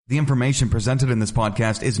The information presented in this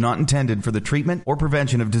podcast is not intended for the treatment or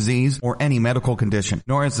prevention of disease or any medical condition,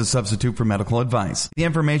 nor as a substitute for medical advice. The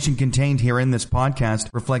information contained here in this podcast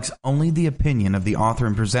reflects only the opinion of the author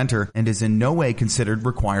and presenter and is in no way considered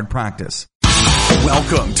required practice.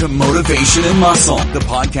 Welcome to Motivation and Muscle, the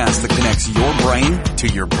podcast that connects your brain to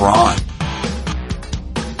your brawn.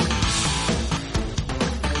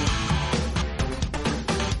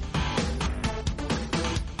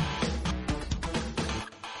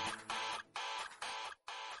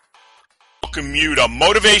 Welcome you to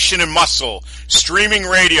Motivation and Muscle, streaming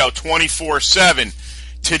radio 24/7.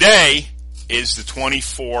 Today is the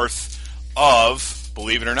 24th of,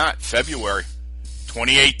 believe it or not, February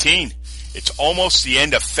 2018. It's almost the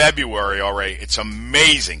end of February already. It's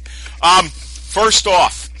amazing. First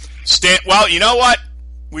off, well, you know what?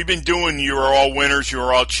 We've been doing You Are All Winners, You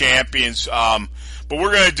Are All Champions, but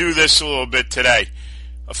we're going to do this a little bit today.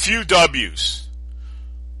 A few W's.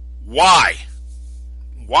 Why?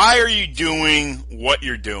 Why are you doing what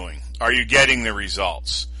you're doing? Are you getting the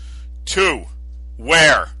results? 2,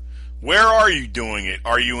 where? Where are you doing it?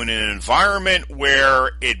 Are you in an environment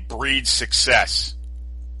where it breeds success?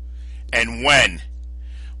 And when?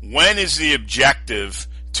 When is the objective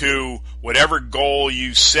to whatever goal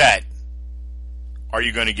you set? Are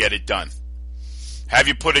you going to get it done? Have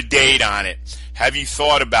you put a date on it? Have you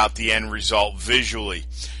thought about the end result visually?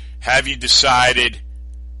 Have you decided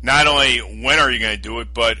not only when are you going to do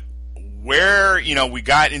it, but where, we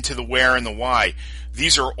got into the where and the why.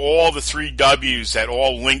 These are all the 3 W's that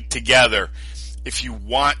all link together. If you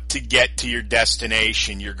want to get to your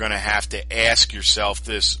destination, you're going to have to ask yourself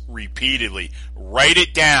this repeatedly. Write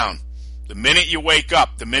it down. The minute you wake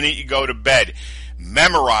up, the minute you go to bed,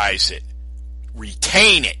 memorize it.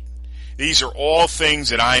 Retain it. These are all things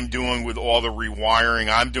that I'm doing with all the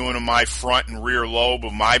rewiring I'm doing in my front and rear lobe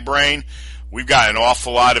of my brain. We've got an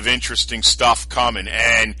awful lot of interesting stuff coming.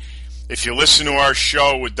 And if you listen to our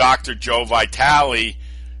show with Dr. Joe Vitale,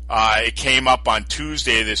 it came up on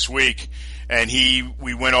Tuesday this week, and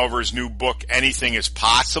we went over his new book, Anything is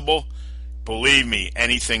Possible. Believe me,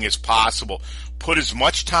 anything is possible. Put as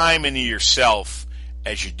much time into yourself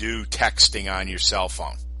as you do texting on your cell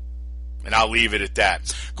phone. And I'll leave it at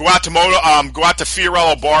that. Go out to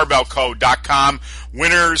FiorilloBarbellCo.com.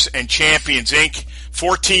 Winners and Champions Inc.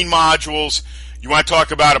 14 modules. You want to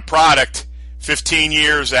talk about a product, 15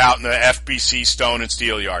 years out in the FBC Stone and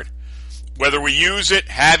Steel Yard. Whether we use it,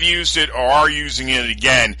 have used it, or are using it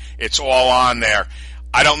again, it's all on there.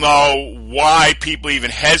 I don't know why people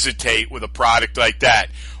even hesitate with a product like that.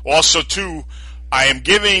 Also, too, I am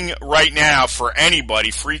giving right now for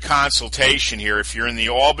anybody free consultation here. If you're in the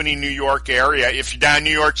Albany, New York area, if you're down in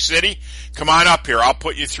New York City, come on up here. I'll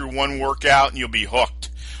put you through one workout and you'll be hooked.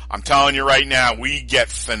 I'm telling you right now, we get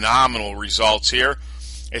phenomenal results here.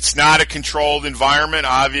 It's not a controlled environment.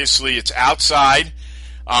 Obviously, it's outside.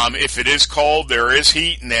 If it is cold, there is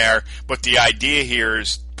heat in there. But the idea here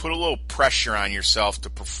is put a little pressure on yourself to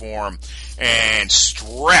perform and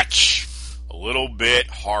stretch a little bit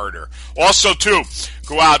harder. Also, too,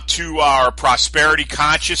 go out to our Prosperity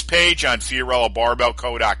Conscious page on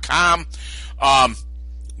FiorilloBarbellCo.com.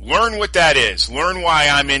 Learn what that is. Learn why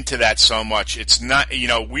I'm into that so much. It's not,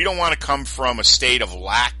 we don't want to come from a state of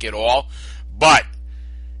lack at all. But,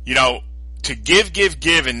 to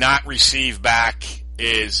give and not receive back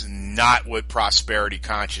is not what prosperity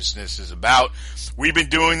consciousness is about. We've been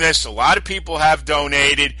doing this. A lot of people have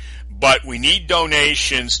donated, but we need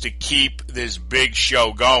donations to keep this big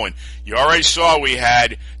show going. You already saw we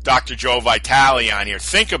had Dr. Joe Vitale on here.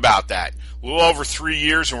 Think about that. A little over 3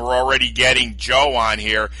 years and we're already getting Joe on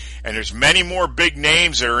here. And there's many more big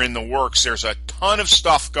names that are in the works. There's a ton of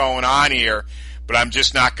stuff going on here, but I'm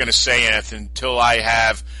just not going to say anything until I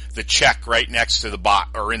have the check right next to the box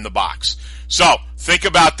or in the box. So think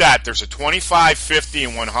about that. There's a $25, $50,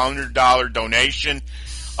 and $100 donation.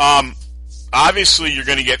 Obviously, you're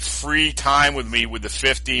going to get free time with me with the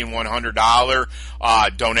 $50 and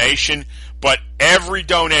 $100 donation. But every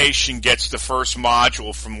donation gets the first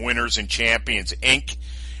module from Winners and Champions Inc.,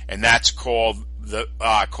 and that's called the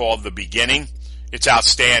Beginning. It's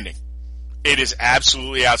outstanding. It is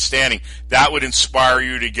absolutely outstanding. That would inspire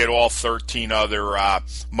you to get all 13 other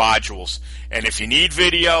modules. And if you need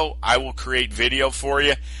video, I will create video for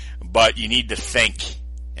you, but you need to think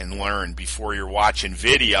and learn before you're watching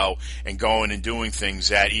video and going and doing things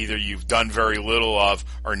that either you've done very little of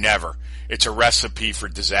or never. It's a recipe for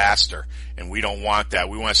disaster, and we don't want that.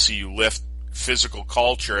 We want to see you lift physical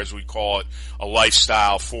culture, as we call it, a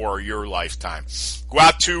lifestyle for your lifetime. Go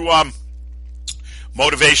out to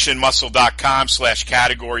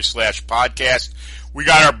motivationmuscle.com/category/podcast. We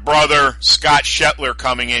got our brother Scott Shetler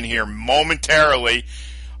coming in here momentarily.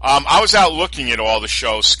 I was out looking at all the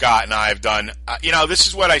shows Scott and I have done. This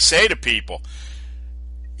is what I say to people.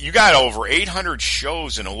 You got over 800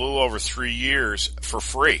 shows in a little over 3 years for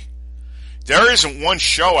free. There isn't one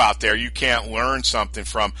show out there you can't learn something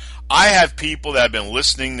from. I have people that have been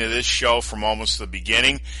listening to this show from almost the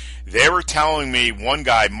beginning. They were telling me, one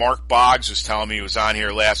guy, Mark Boggs, was telling me he was on here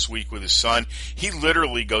last week with his son. He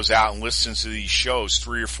literally goes out and listens to these shows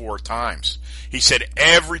 3 or 4 times. He said,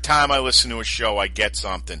 every time I listen to a show, I get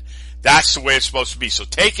something. That's the way it's supposed to be. So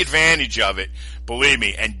take advantage of it, believe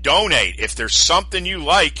me, and donate. If there's something you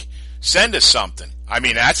like, send us something. I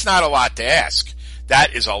mean, that's not a lot to ask.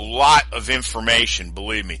 That is a lot of information,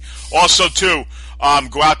 believe me. Also, too,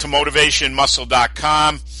 go out to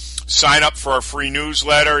motivationmuscle.com. Sign up for our free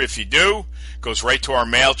newsletter. If you do, it goes right to our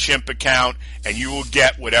MailChimp account, and you will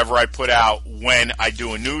get whatever I put out when I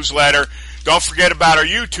do a newsletter. Don't forget about our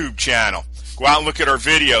YouTube channel. Go out and look at our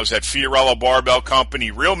videos at Fiorillo Barbell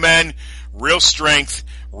Company. Real men, real strength,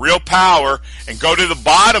 real power. And go to the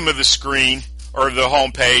bottom of the screen or the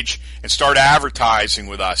homepage and start advertising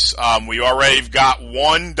with us. We already got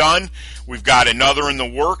one done. We've got another in the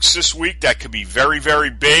works this week that could be very, very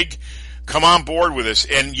big. Come on board with us.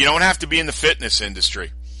 And you don't have to be in the fitness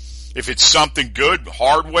industry. If it's something good,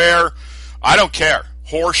 hardware, I don't care.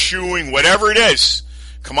 Horseshoeing, whatever it is,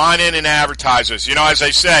 come on in and advertise us. As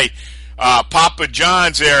I say, Papa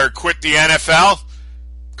John's there quit the NFL.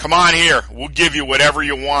 Come on here. We'll give you whatever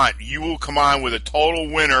you want. You will come on with a total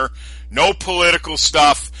winner. No political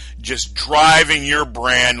stuff. Just driving your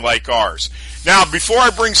brand like ours. Now, before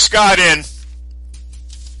I bring Scott in,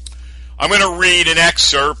 I'm going to read an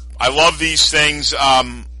excerpt. I love these things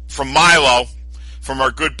from Milo, from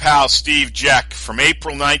our good pal Steve Jeck, from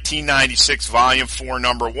April 1996, Volume 4,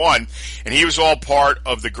 Number 1. And he was all part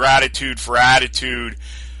of the Gratitude for Attitude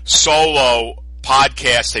solo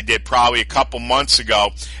podcast I did probably a couple months ago.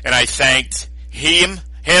 And I thanked him,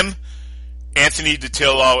 Anthony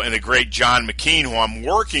DiTillo, and the great John McKean, who I'm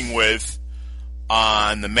working with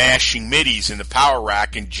on the mashing middies in the power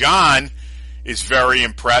rack. And John is very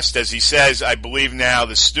impressed. As he says, I believe now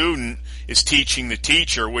the student is teaching the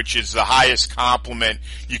teacher, which is the highest compliment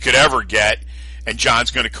you could ever get. And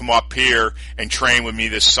John's going to come up here and train with me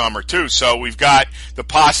this summer too. So we've got the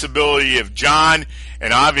possibility of John,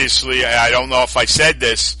 and obviously, I don't know if I said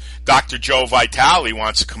this, Dr. Joe Vitale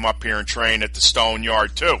wants to come up here and train at the Stone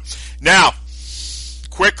Yard too. Now,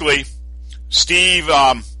 quickly, Steve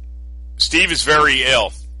is very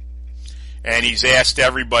ill. And he's asked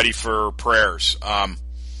everybody for prayers.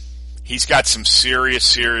 He's got some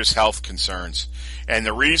serious health concerns. And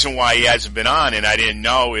the reason why he hasn't been on, and I didn't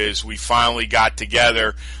know, is we finally got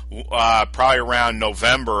together probably around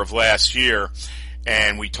November of last year,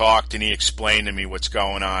 and we talked, and he explained to me what's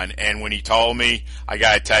going on. And when he told me, I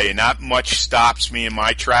got to tell you, not much stops me in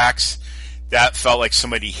my tracks. That felt like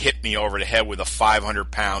somebody hit me over the head with a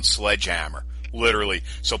 500-pound sledgehammer. Literally.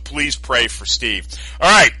 So please pray for Steve. All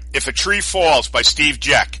right. If a Tree Falls by Steve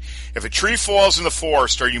Jeck. If a tree falls in the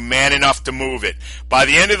forest, are you man enough to move it? By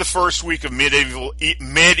the end of the first week of medieval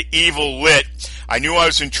lit, I knew I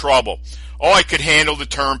was in trouble. Oh, I could handle the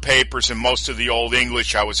term papers and most of the old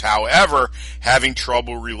English. I was, however, having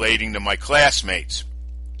trouble relating to my classmates.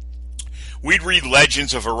 We'd read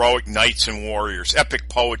legends of heroic knights and warriors, epic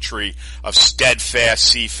poetry of steadfast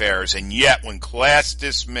seafarers, and yet when class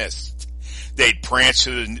dismissed, they'd prance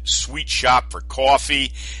to the sweet shop for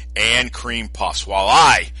coffee and cream puffs, while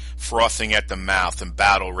I, frothing at the mouth and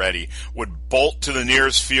battle ready, would bolt to the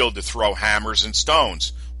nearest field to throw hammers and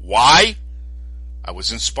stones. Why? I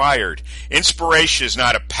was inspired. Inspiration is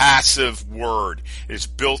not a passive word. It is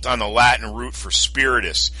built on the Latin root for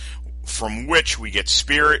spiritus, from which we get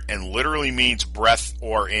spirit and literally means breath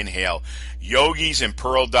or inhale. Yogis and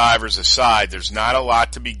pearl divers aside, there's not a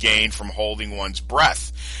lot to be gained from holding one's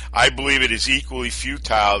breath. I believe it is equally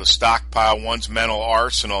futile to stockpile one's mental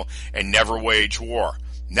arsenal and never wage war.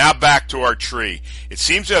 Now back to our tree. It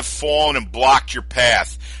seems to have fallen and blocked your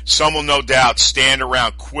path. Some will no doubt stand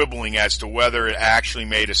around quibbling as to whether it actually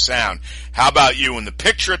made a sound. How about you? And the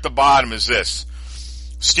picture at the bottom is this.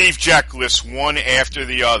 Steve Jeck lists one after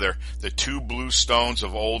the other, the two blue stones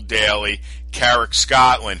of Old Daly, Carrick,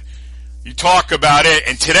 Scotland. You talk about it,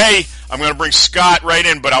 and today I'm going to bring Scott right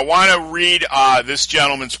in, but I want to read this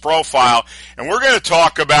gentleman's profile, and we're going to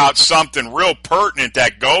talk about something real pertinent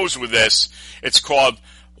that goes with this. It's called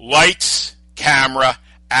Lights, Camera,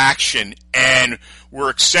 Action, and we're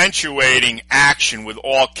accentuating action with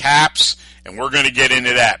all caps, and we're going to get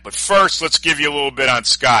into that. But first, let's give you a little bit on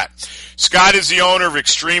Scott. Scott is the owner of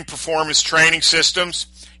Extreme Performance Training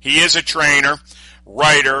Systems. He is a trainer.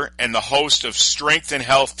 writer, and the host of Strength and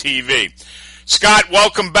Health TV. Scott,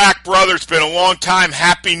 welcome back, brother. It's been a long time.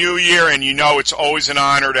 Happy New Year, and you know it's always an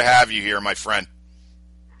honor to have you here, my friend.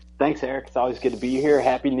 Thanks, Eric. It's always good to be here.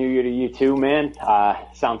 Happy New Year to you too, man.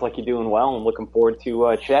 Sounds like you're doing well, and looking forward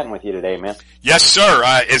to chatting with you today, man. Yes,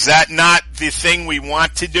 sir. Is that not the thing we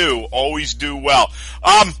want to do? Always do well.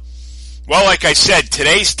 Well, like I said,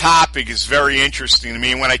 today's topic is very interesting to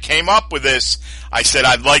me. And when I came up with this, I said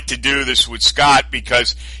I'd like to do this with Scott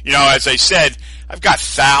because, you know, as I said, I've got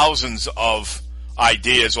thousands of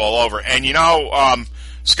ideas all over. And, you know,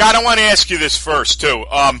 Scott, I want to ask you this first, too.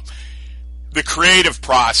 The creative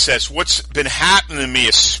process, what's been happening to me,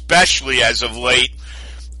 especially as of late,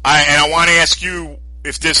 and I want to ask you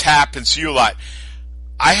if this happens to you a lot.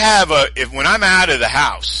 When I'm out of the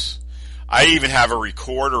house, I even have a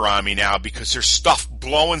recorder on me now because there's stuff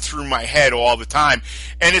blowing through my head all the time.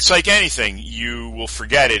 And it's like anything, you will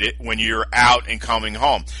forget it when you're out and coming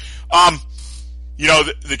home. You know,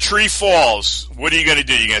 the tree falls. What are you going to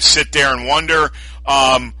do? You're going to sit there and wonder?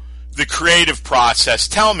 The creative process.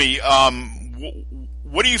 Tell me,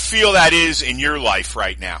 what do you feel that is in your life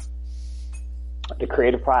right now? The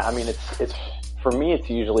creative process, I mean, it's for me, it's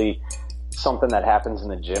usually something that happens in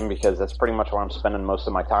the gym because that's pretty much where I'm spending most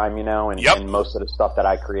of my time, you know, and most of the stuff that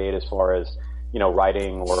I create as far as, you know,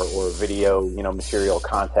 writing or video, you know, material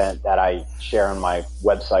content that I share on my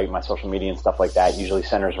website, my social media and stuff like that usually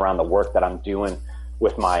centers around the work that I'm doing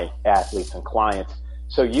with my athletes and clients.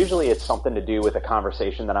 So usually it's something to do with a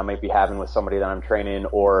conversation that I might be having with somebody that I'm training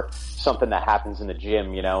or something that happens in the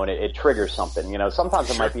gym, you know, and it triggers something, you know. Sometimes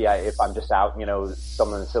it might be if I'm just out, you know,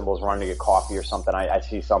 someone in the symbols running to get coffee or something, I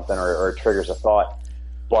see something or it triggers a thought.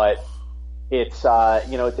 But it's,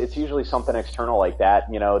 you know, it's usually something external like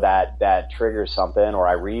that, you know, that triggers something or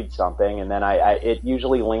I read something and then it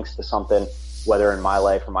usually links to something, whether in my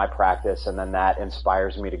life or my practice, and then that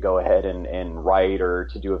inspires me to go ahead and write or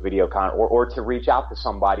to do a video or to reach out to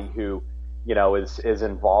somebody who, you know, is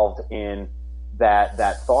involved in that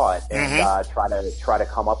thought and try to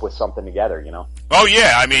come up with something together, you know. Oh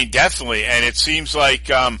yeah, I mean definitely, and it seems like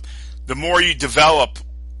the more you develop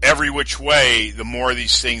every which way, the more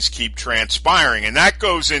these things keep transpiring, and that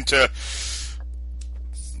goes into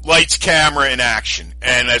lights, camera, and action.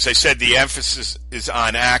 And as I said, the emphasis is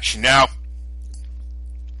on action. Now,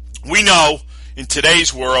 we know in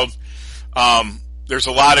today's world, there's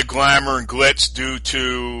a lot of glamour and glitz due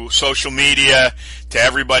to social media, to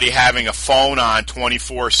everybody having a phone on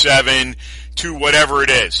 24/7, to whatever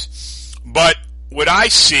it is. But what I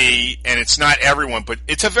see, and it's not everyone, but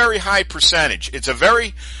it's a very high percentage. It's a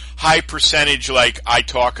very high percentage, like I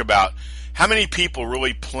talk about. How many people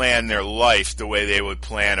really plan their life the way they would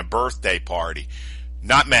plan a birthday party?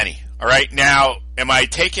 Not many. All right. Now, am I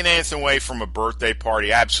taking anything away from a birthday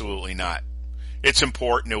party? Absolutely not. It's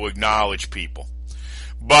important to acknowledge people.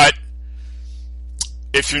 But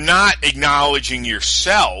if you're not acknowledging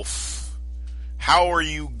yourself, how are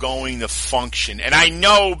you going to function? And I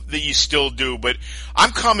know that you still do, but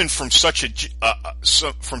I'm coming from such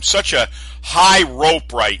a high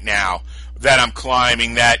rope right now that I'm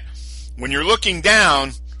climbing that when you're looking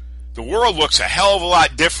down, the world looks a hell of a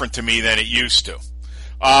lot different to me than it used to.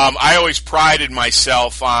 I always prided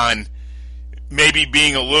myself on maybe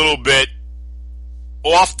being a little bit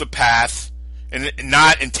off the path, and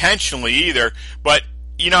not intentionally either. But,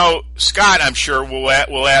 you know, Scott, I'm sure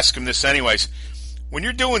we'll ask him this anyways. When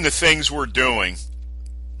you're doing the things we're doing,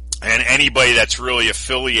 and anybody that's really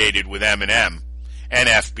affiliated with M&M and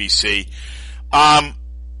FBC,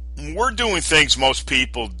 we're doing things most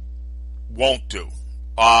people won't do.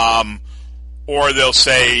 Or they'll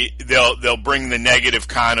say, they'll bring the negative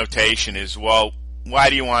connotation as, well, why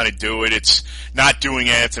do you want to do it? It's not doing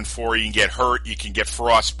anything for you. You can get hurt. You can get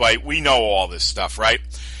frostbite. We know all this stuff, right?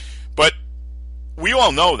 But we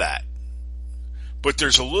all know that. But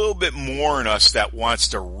there's a little bit more in us that wants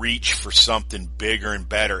to reach for something bigger and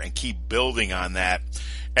better and keep building on that.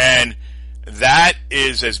 And that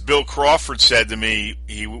is, as Bill Crawford said to me,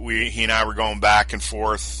 he and I were going back and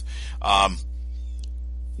forth,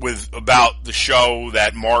 about the show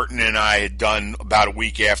that Martin and I had done about a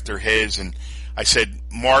week after his, and I said,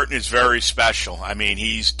 Martin is very special. I mean,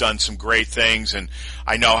 he's done some great things, and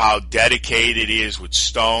I know how dedicated he is with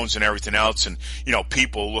stones and everything else, and, you know,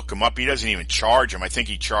 people look him up. He doesn't even charge them. I think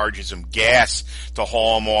he charges them gas to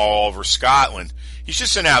haul them all over Scotland. He's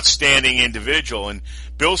just an outstanding individual, and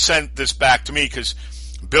Bill sent this back to me because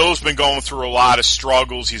Bill's been going through a lot of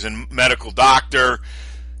struggles. He's a medical doctor,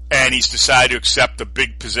 and he's decided to accept a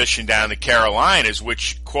big position down in the Carolinas,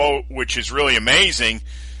 which is really amazing.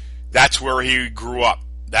 That's where he grew up,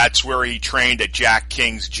 That's where he trained at Jack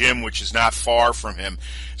King's gym, which is not far from him.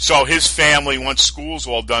 So his family, once school's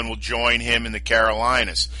all done, will join him in the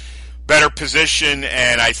Carolinas. Better position,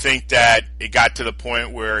 and I think that it got to the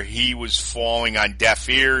point where he was falling on deaf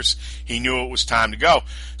ears. He knew it was time to go.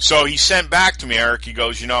 So he sent back to me, Eric, he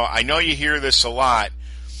goes, I know you hear this a lot,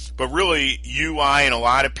 but really you, I, and a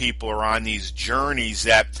lot of people are on these journeys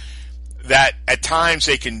that at times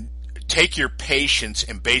they can take your patience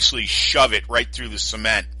and basically shove it right through the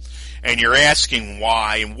cement. And you're asking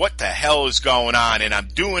why and what the hell is going on, and I'm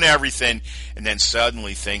doing everything, and then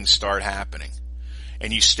suddenly things start happening.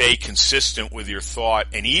 And you stay consistent with your thought.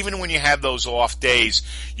 And even when you have those off days,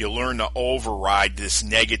 you learn to override this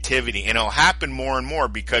negativity. And it'll happen more and more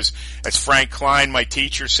because, as Frank Klein, my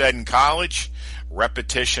teacher, said in college,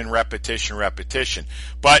 repetition, repetition, repetition.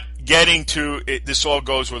 But getting to it, this all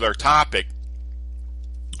goes with our topic.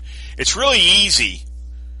 It's really easy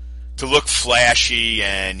to look flashy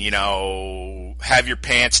and, have your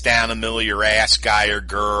pants down the middle of your ass, guy or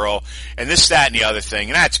girl, and this, that, and the other thing.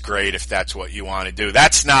 And that's great if that's what you want to do.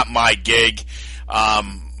 That's not my gig.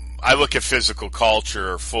 I look at physical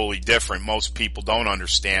culture fully different. Most people don't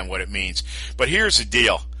understand what it means. But here's the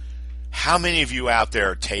deal. How many of you out there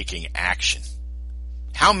are taking action?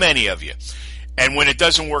 How many of you? And when it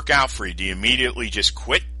doesn't work out for you, do you immediately just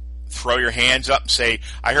quit? Throw your hands up and say,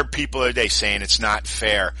 I heard people the other day saying it's not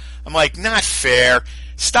fair. I'm like, not fair.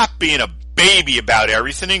 Stop being a baby about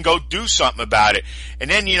everything and go do something about it. And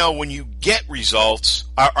then, when you get results,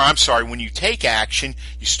 when you take action,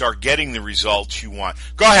 you start getting the results you want.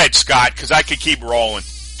 Go ahead, Scott, because I could keep rolling.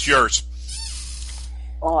 It's yours.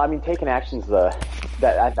 Well, taking action's I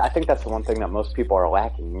think that's the one thing that most people are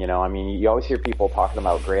lacking. You always hear people talking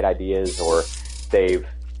about great ideas, or they've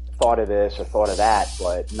thought of this or thought of that,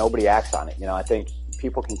 but nobody acts on it. I think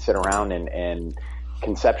people can sit around and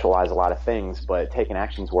conceptualize a lot of things, but taking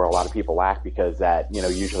action is where a lot of people lack, because that,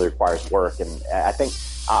 usually requires work. And I think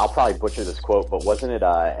I'll probably butcher this quote, but wasn't it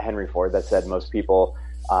Henry Ford that said most people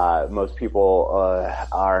are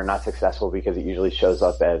not successful because it usually shows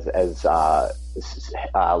up as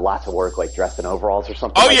lots of work, like dressed in overalls or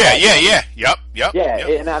something. Oh, like yeah, that. Yep. Yeah.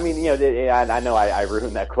 And I know I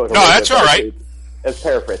ruined that quote. No, that's all right. It's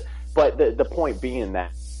paraphrased. But the point being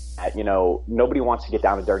that, nobody wants to get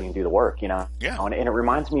down and dirty and do the work, Yeah. And it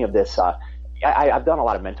reminds me of this. I've done a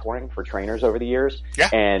lot of mentoring for trainers over the years. Yeah.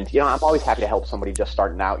 And, I'm always happy to help somebody just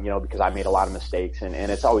starting out, because I made a lot of mistakes. And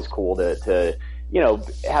it's always cool to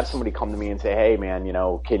have somebody come to me and say, hey, man,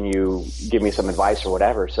 can you give me some advice or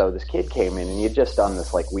whatever? So this kid came in and he had just done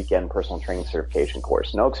this weekend personal training certification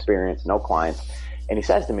course, no experience, no clients. And he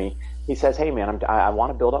says to me, hey, man, I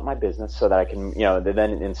want to build up my business so that I can, then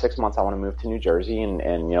in 6 months I want to move to New Jersey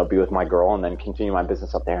and be with my girl and then continue my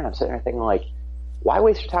business up there. And I'm sitting there thinking, why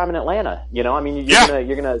waste your time in Atlanta? You're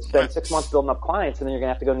going to spend 6 months building up clients, and then you're going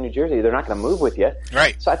to have to go to New Jersey. They're not going to move with you.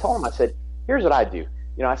 Right. So I told him, I said, here's what I'd do.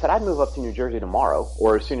 I said, I'd move up to New Jersey tomorrow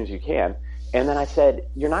or as soon as you can. And then I said,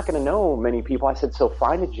 you're not going to know many people. I said, so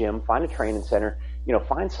find a gym, find a training center,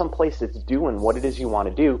 find some place that's doing what it is you want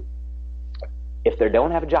to do. If they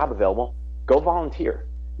don't have a job available, go volunteer.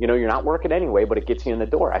 You're not working anyway, but it gets you in the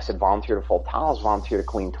door. I said, volunteer to fold towels, volunteer to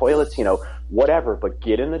clean toilets, whatever, but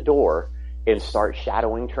get in the door and start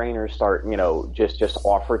shadowing trainers, start, just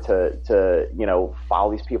offer to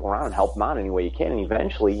follow these people around and help them out any way you can. And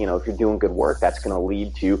eventually, if you're doing good work, that's going to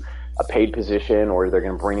lead to a paid position, or they're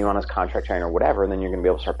going to bring you on as contract trainer or whatever. And then you're going to be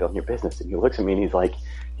able to start building your business. And he looks at me and he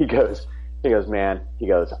goes, man,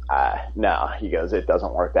 no, it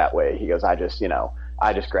doesn't work that way. He goes, I just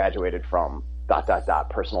graduated from ...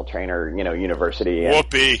 personal trainer, university. And,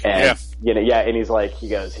 Whoopee. And, and he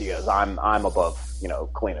goes, I'm above,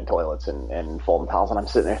 cleaning toilets and folding towels. And I'm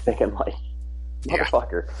sitting there thinking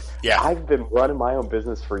motherfucker, I've been running my own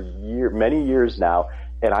business for many years now.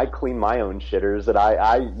 And I clean my own shitters and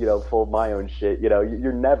I fold my own shit.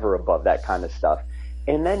 You're never above that kind of stuff.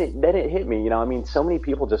 And then it hit me, so many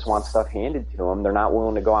people just want stuff handed to them. They're not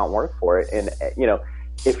willing to go out and work for it. And,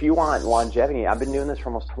 if you want longevity, I've been doing this for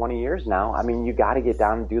almost 20 years now. You got to get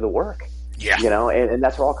down and do the work. Yeah. And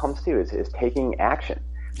that's what it all comes to is taking action.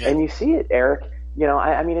 Yeah. And you see it, Eric,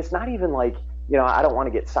 it's not even I don't want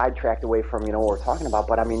to get sidetracked away from, what we're talking about,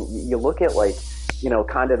 but you look at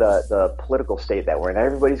kind of the political state that we're in.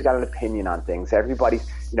 Everybody's got an opinion on things. Everybody's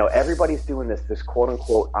doing this quote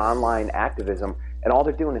unquote online activism. And all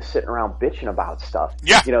they're doing is sitting around bitching about stuff.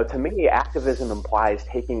 Yeah. To me, activism implies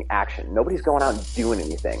taking action. Nobody's going out and doing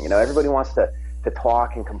anything. Everybody wants to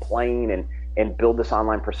talk and complain. And, and build this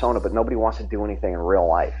online persona, but nobody wants to do anything in real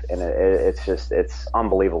life. And it's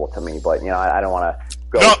unbelievable to me. But, I don't want to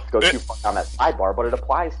go too far on that sidebar, but it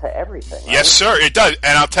applies to everything. Right? Yes, sir, it does.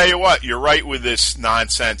 And I'll tell you what, you're right with this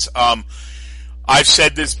nonsense. I've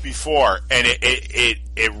said this before, and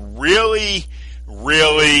it really,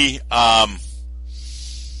 really,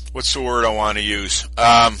 what's the word I want to use?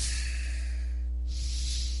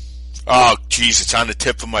 Oh, geez, it's on the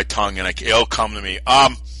tip of my tongue, and it'll come to me.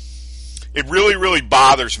 It really, really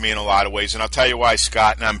bothers me in a lot of ways, and I'll tell you why,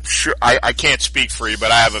 Scott, and I'm sure, I can't speak for you, but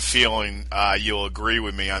I have a feeling you'll agree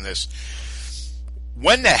with me on this.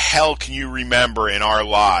 When the hell can you remember in our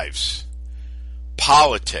lives,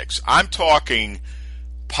 politics, I'm talking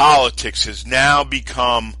politics has now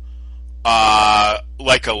become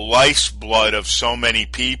like a lifeblood of so many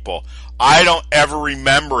people. I don't ever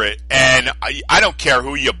remember it, and I don't care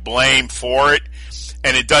who you blame for it,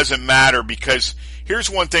 and it doesn't matter, because here's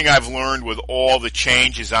one thing I've learned with all the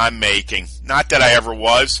changes I'm making, not that I ever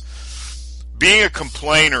was. Being a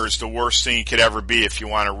complainer is the worst thing you could ever be if you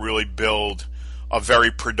want to really build a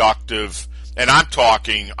very productive, and I'm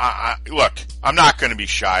talking, look, I'm not going to be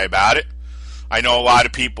shy about it. I know a lot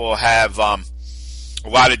of people have a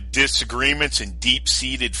lot of disagreements and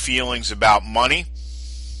deep-seated feelings about money.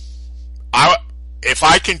 If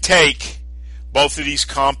I can take both of these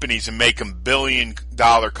companies and make them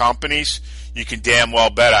billion-dollar companies, you can damn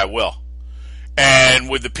well bet I will. And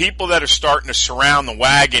with the people that are starting to surround the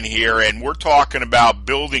wagon here, and we're talking about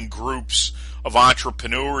building groups of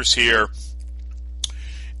entrepreneurs here,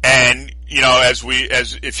 and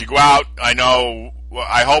if you go out,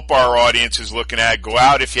 I hope our audience is looking at it. Go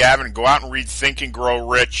out, if you haven't, go out and read Think and Grow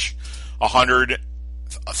Rich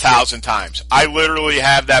 100,000 times. I literally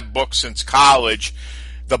have that book since college.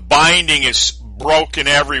 The binding is broken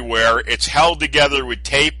everywhere. It's held together with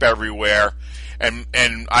tape everywhere.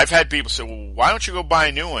 And I've had people say, well, why don't you go buy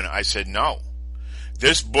a new one? I said, no.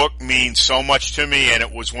 This book means so much to me, and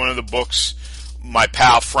it was one of the books my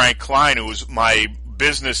pal Frank Klein, who was my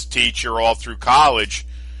business teacher all through college,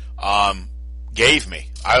 gave me.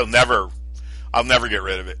 I'll never get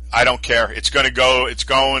rid of it. I don't care. It's going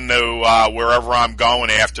to wherever I'm going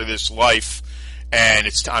after this life,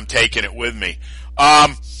 and I'm taking it with me.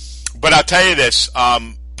 But I'll tell you this,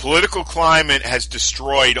 political climate has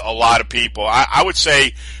destroyed a lot of people. I would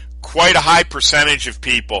say quite a high percentage of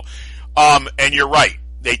people. And you're right.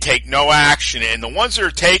 They take no action. And the ones that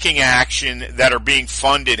are taking action that are being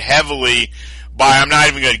funded heavily by, I'm not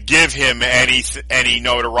even going to give him any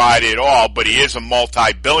notoriety at all, but he is a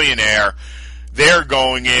multi-billionaire. They're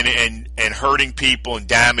going in and hurting people and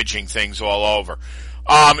damaging things all over.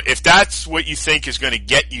 If that's what you think is going to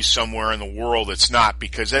get you somewhere in the world, it's not,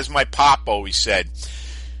 because as my pop always said,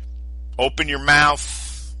 open your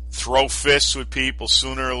mouth, throw fists with people,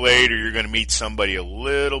 sooner or later you're going to meet somebody a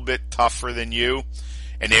little bit tougher than you,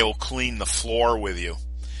 and they will clean the floor with you.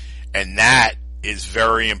 And that is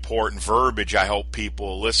very important verbiage. I hope people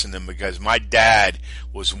will listen to them, because my dad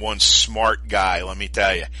was one smart guy, let me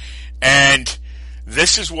tell you. And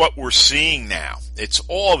this is what we're seeing now. It's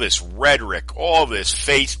all this rhetoric, all this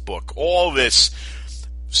Facebook, all this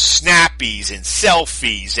snappies and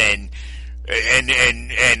selfies, and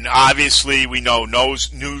obviously we know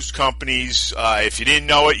news companies, if you didn't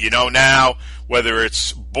know it, you know now, whether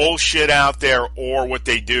it's bullshit out there or what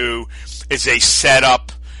they do is they set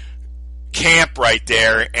up camp right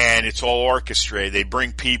there, and it's all orchestrated. They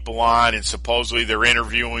bring people on, and supposedly they're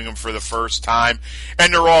interviewing them for the first time,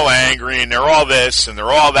 and they're all angry, and they're all this, and they're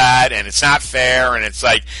all that, and it's not fair, and it's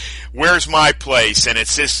like, where's my place? And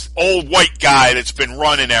it's this old white guy that's been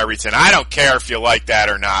running everything. I don't care if you like that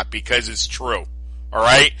or not, because it's true. All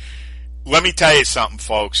right? Let me tell you something,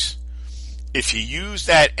 folks. If you use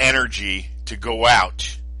that energy to go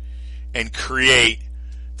out and create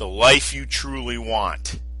the life you truly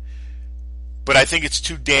want, but I think it's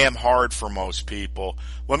too damn hard for most people.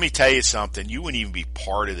 Let me tell you something. You wouldn't even be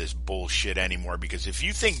part of this bullshit anymore, because if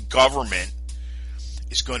you think government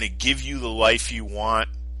is going to give you the life you want,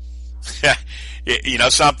 you know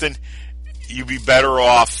something? You'd be better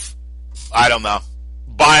off, I don't know,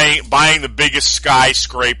 buying the biggest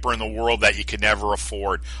skyscraper in the world that you could never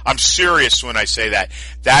afford. I'm serious when I say that.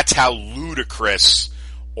 That's how ludicrous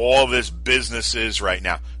all this business is right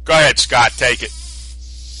now. Go ahead, Scott, take it.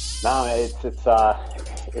 No,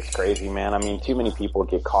 it's crazy, man. I mean, too many people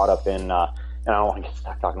get caught up in, and I don't want to get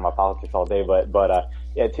stuck talking about politics all day, but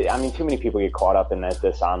too many people get caught up in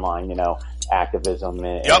this online, activism,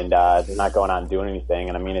 and they're not going out and doing anything.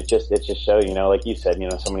 And I mean, it just shows, like you said,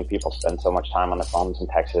 so many people spend so much time on their phones and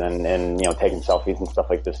texting and taking selfies and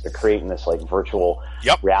stuff like this. They're creating this like virtual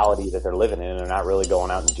reality that they're living in, and they're not really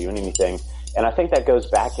going out and doing anything. And I think that goes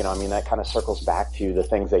back, you know, I mean, that kind of circles back to the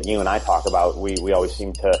things that you and I talk about. We always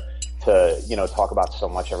seem to, you know, talk about so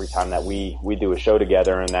much every time that we do a show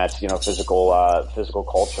together, and that's, you know, physical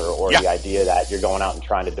culture, or the idea that you're going out and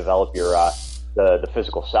trying to develop your, the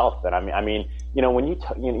physical self. And I mean, you know, when you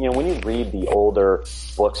when you read the older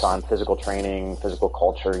books on physical training, physical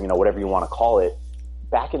culture, you know, whatever you want to call it,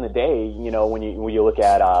 back in the day, you know, when you look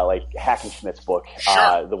at, like Hackenschmidt's book,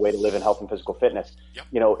 The Way to Live in Health and Physical Fitness,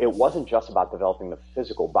 you know, it wasn't just about developing the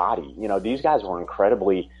physical body. You know, these guys were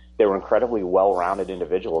incredibly well-rounded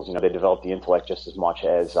individuals. You know, they developed the intellect just as much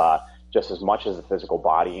as the physical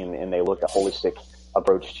body, and they looked at a holistic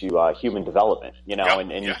approach to, human development, you know,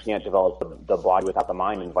 and you can't develop the body without the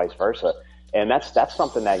mind, and vice versa. And that's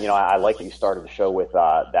something that, you know, I like that you started the show with,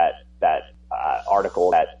 that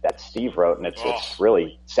article that Steve wrote, and it's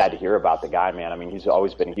really sad to hear about the guy, man. I mean, he's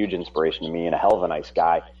always been a huge inspiration to me, and a hell of a nice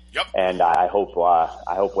guy. And I hope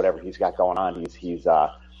whatever he's got going on, he's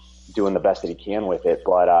doing the best that he can with it.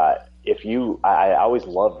 But I always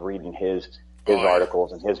love reading his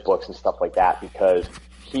articles and his books and stuff like that, because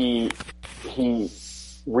he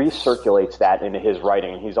recirculates that into his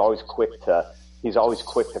writing, and he's always quick to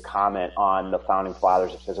comment on the founding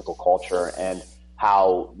fathers of physical culture, and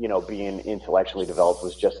how, you know, being intellectually developed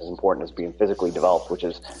was just as important as being physically developed, which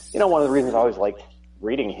is, you know, one of the reasons I always liked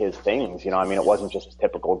reading his things. You know, I mean, it wasn't just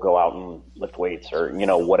typical go out and lift weights or, you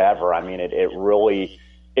know, whatever. I mean, it really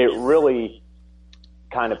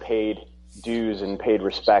kind of paid dues and paid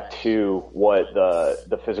respect to what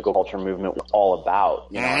the physical culture movement was all about.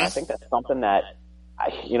 You know, and I think that's something that,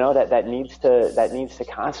 you know, that needs to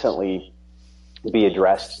constantly be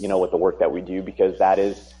addressed, you know, with the work that we do, because that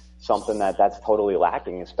is something that's totally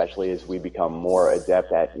lacking, especially as we become more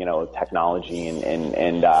adept at, you know, technology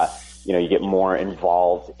and you know, you get more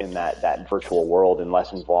involved in that virtual world and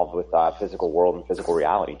less involved with physical world and physical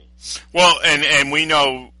reality. Well, and we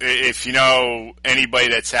know, if you know anybody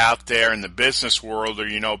that's out there in the business world, or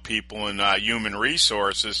you know people in human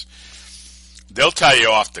resources, they'll tell you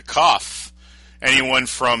off the cuff, anyone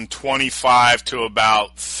from 25 to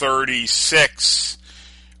about 36,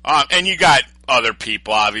 and you got other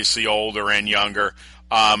people, obviously older and younger,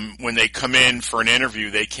 when they come in for an interview,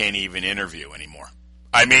 they can't even interview anymore.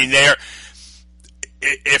 I mean,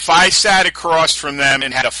 if I sat across from them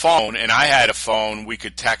and had a phone, and I had a phone, we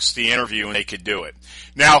could text the interview and they could do it.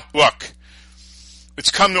 Now, look,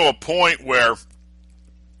 it's come to a point where,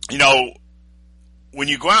 you know, when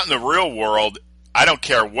you go out in the real world, I don't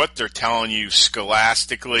care what they're telling you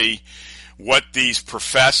scholastically, what these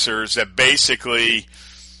professors that basically,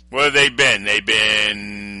 what have they been? They've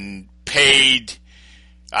been paid,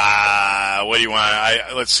 what do you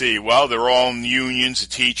want? Let's see. Well, they're all in unions, the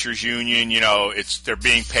teachers union, you know, they're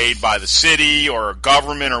being paid by the city or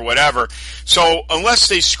government or whatever. So unless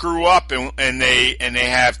they screw up and they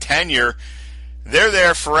have tenure, they're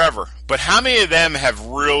there forever. But how many of them have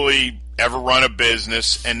really ever run a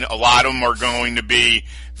business? And a lot of them are going to be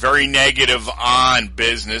very negative on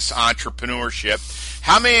business, entrepreneurship.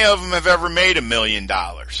 How many of them have ever made $1 million?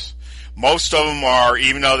 Most of them are,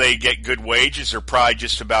 even though they get good wages, they're probably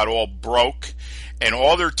just about all broke. And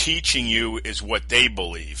all they're teaching you is what they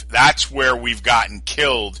believe. That's where we've gotten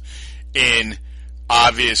killed in,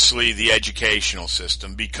 obviously, the educational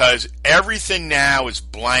system. Because everything now is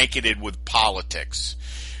blanketed with politics.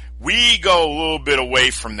 We go a little bit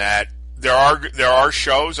away from that. There are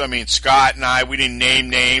shows. I mean, Scott and I, we didn't name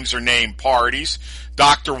names or name parties.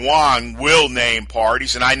 Dr. Wong will name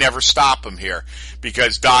parties, and I never stop him here,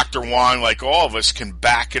 because Dr. Wong, like all of us, can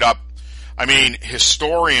back it up. I mean,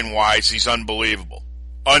 historian-wise, he's unbelievable.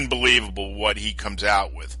 Unbelievable what he comes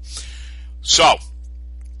out with. So,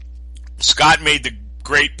 Scott made the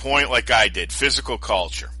great point like I did, physical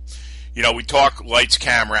culture. You know, we talk lights,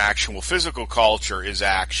 camera, action. Well, physical culture is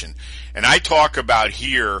action. And I talk about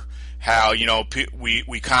here how, you know,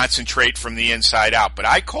 we concentrate from the inside out. But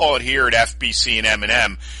I call it here at FBC and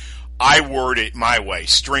M&M, I word it my way,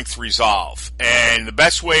 strength resolve. And the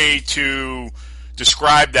best way to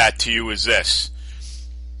describe that to you is this.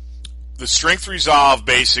 The strength resolve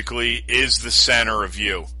basically is the center of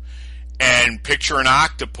you. And picture an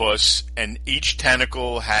octopus, and each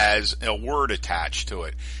tentacle has a word attached to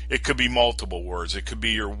it. It could be multiple words. It could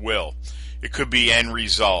be your will. It could be end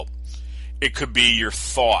result. It could be your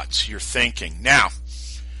thoughts, your thinking. Now,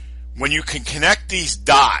 when you can connect these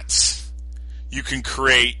dots, you can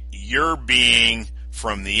create your being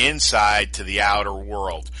from the inside to the outer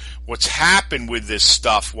world. What's happened with this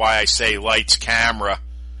stuff, why I say lights, camera,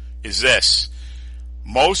 is this.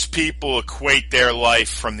 Most people equate their life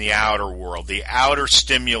from the outer world, the outer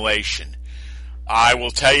stimulation. I will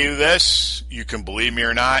tell you this, you can believe me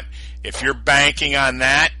or not, If you're banking on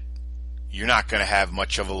that, you're not going to have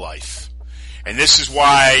much of a life. And this is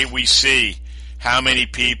why we see how many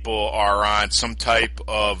people are on some type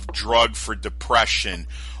of drug for depression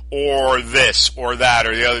or this or that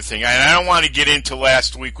or the other thing. And I don't want to get into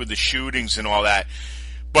last week with the shootings and all that,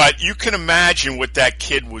 but you can imagine what that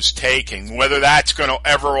kid was taking. Whether that's going to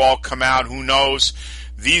ever all come out, who knows?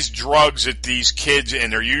 These drugs that these kids,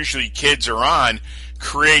 and they're usually kids, are on,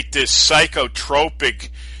 create this psychotropic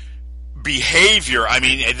behavior. I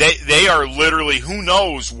mean, they are literally, who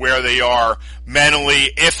knows where they are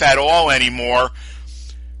mentally, if at all anymore.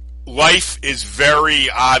 Life is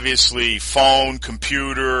very obviously phone,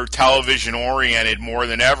 computer, television oriented more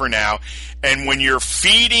than ever now. And when you're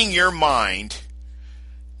feeding your mind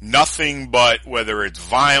nothing but whether it's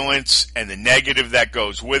violence and the negative that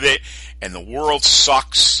goes with it, and the world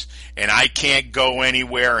sucks and I can't go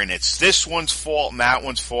anywhere and it's this one's fault and that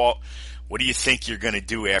one's fault, what do you think you're going to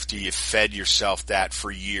do after you've fed yourself that for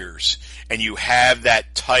years? And you have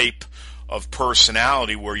that type of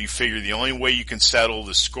personality where you figure the only way you can settle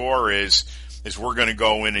the score is we're going to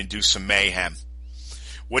go in and do some mayhem.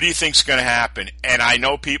 What do you think's going to happen? And I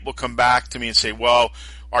know people come back to me and say, well,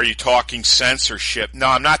 are you talking censorship? No,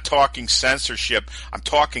 I'm not talking censorship. I'm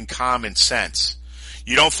talking common sense.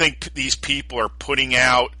 You don't think these people are putting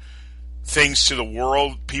out things to the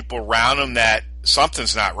world, people around them, that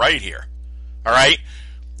something's not right here. All right?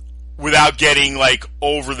 Without getting like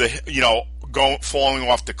over the, falling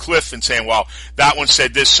off the cliff and saying, well, that one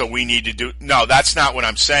said this, so we need to do. No, that's not what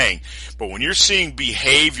I'm saying. But when you're seeing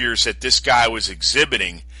behaviors that this guy was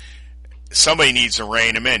exhibiting, somebody needs to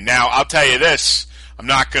rein him in. Now, I'll tell you this. I'm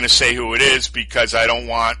not going to say who it is because I don't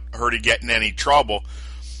want her to get in any trouble.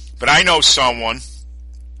 But I know someone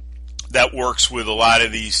that works with a lot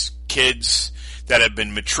of these kids that have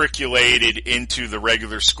been matriculated into the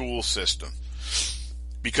regular school system.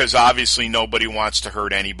 Because obviously nobody wants to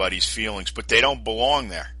hurt anybody's feelings, but they don't belong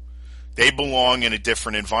there. They belong in a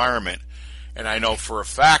different environment. And I know for a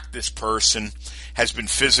fact this person has been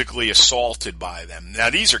physically assaulted by them. Now,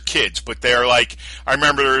 these are kids, but they're like, I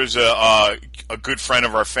remember there was a good friend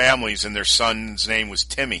of our family's, and their son's name was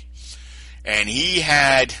Timmy. And he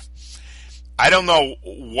had, I don't know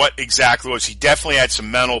what exactly it was. He definitely had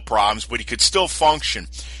some mental problems, but he could still function.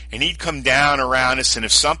 And he'd come down around us, and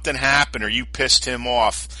if something happened or you pissed him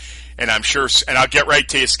off, and I'm sure, and I'll get right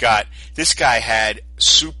to you, Scott, this guy had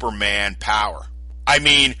Superman power. I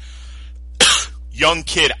mean, young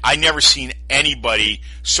kid, I never seen anybody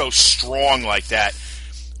so strong like that.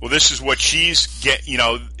 Well, this is what she's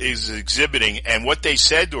is exhibiting, and what they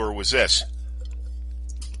said to her was this: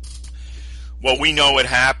 well, we know it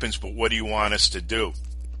happens, but what do you want us to do?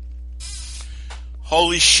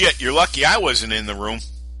 Holy shit, you're lucky I wasn't in the room.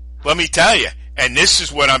 Let me tell you, and this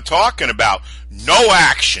is what I'm talking about. No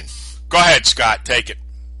action. Go ahead, Scott, take it.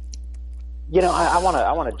 I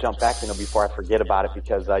want to jump back, before I forget about it,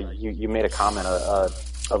 because you made a comment a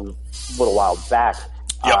little while back,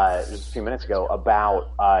 just a few minutes ago,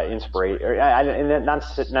 about inspiration, and not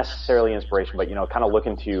necessarily inspiration, but kind of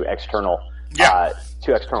looking to external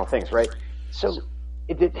things, right? So,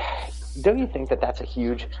 don't you think that that's a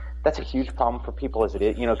huge problem for people as it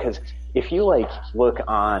is? Because if you look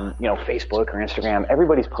on Facebook or Instagram,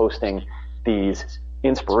 everybody's posting these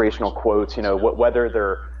inspirational quotes. Whether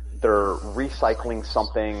they're recycling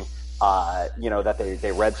something, that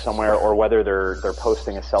they read somewhere, or whether they're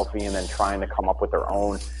posting a selfie and then trying to come up with their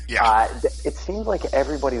own. Yeah. It seems like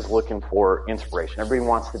everybody's looking for inspiration. Everybody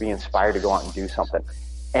wants to be inspired to go out and do something.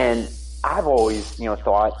 And I've always,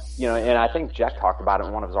 thought, and I think Jack talked about it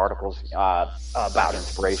in one of his articles, about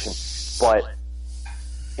inspiration, but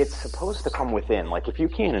it's supposed to come within. Like, if you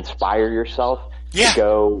can't inspire yourself to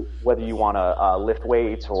go, whether you want to lift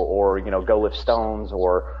weights or go lift stones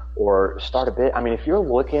or start a bit. I mean, if you're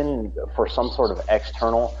looking for some sort of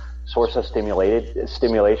external source of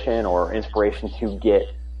stimulation or inspiration to get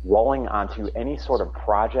rolling onto any sort of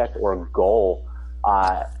project or goal,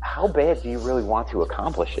 how bad do you really want to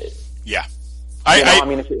accomplish it? Yeah.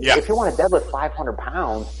 If you want to deadlift 500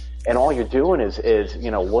 pounds and all you're doing is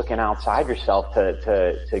looking outside yourself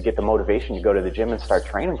to get the motivation to go to the gym and start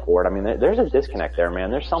training for it, I mean, there's a disconnect there, man.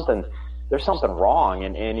 There's something wrong.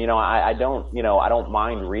 And I don't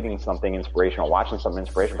mind reading something inspirational, watching something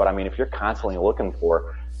inspirational, but I mean, if you're constantly looking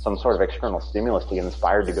for some sort of external stimulus to get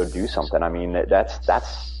inspired to go do something, I mean, that's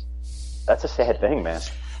a sad thing, man.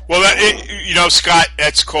 Well, Scott,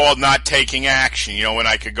 that's called not taking action. When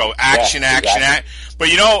I could go action. But,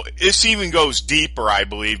 this even goes deeper, I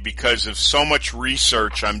believe, because of so much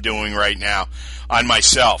research I'm doing right now on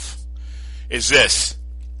myself, is this,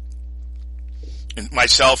 and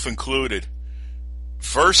myself included.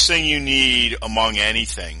 First thing you need among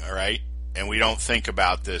anything, all right? And we don't think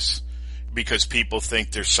about this because people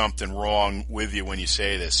think there's something wrong with you when you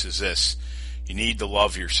say this, is this. You need to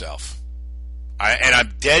love yourself. And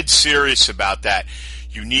I'm dead serious about that.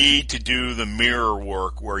 You need to do the mirror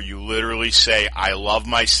work where you literally say, I love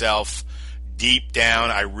myself. Deep down,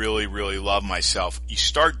 I really, really love myself. You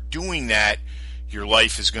start doing that, your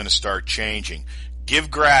life is going to start changing.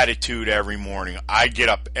 Give gratitude every morning. I get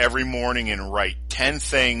up every morning and write 10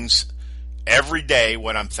 things every day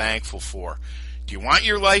what I'm thankful for. Do you want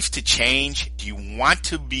your life to change? Do you want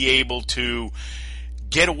to be able to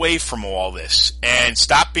get away from all this and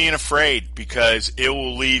stop being afraid, because it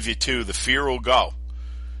will leave you too. The fear will go.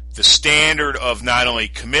 The standard of not only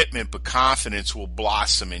commitment but confidence will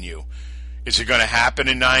blossom in you. Is it going to happen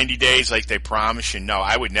in 90 days like they promise you? No,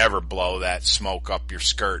 I would never blow that smoke up your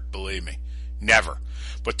skirt, believe me. Never.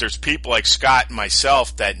 But there's people like Scott and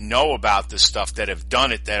myself that know about this stuff, that have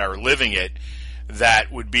done it, that are living it,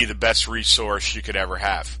 that would be the best resource you could ever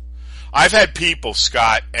have. I've had people,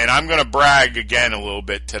 Scott, and I'm going to brag again a little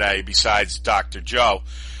bit today besides Dr. Joe.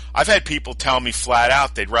 I've had people tell me flat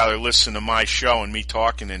out they'd rather listen to my show and me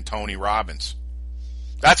talking than Tony Robbins.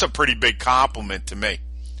 That's a pretty big compliment to me.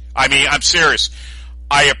 I mean, I'm serious.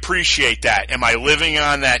 I appreciate that. Am I living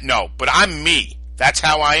on that? No. But I'm me. That's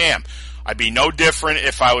how I am. I'd be no different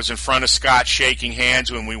if I was in front of Scott shaking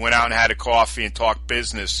hands when we went out and had a coffee and talked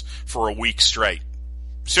business for a week straight.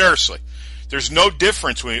 Seriously. There's no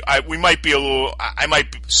difference. We might be a little, I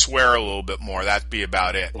might swear a little bit more. That'd be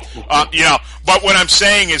about it. But what I'm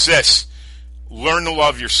saying is this. Learn to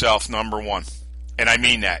love yourself, number one. And I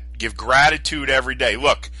mean that. Give gratitude every day.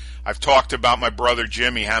 Look, I've talked about my brother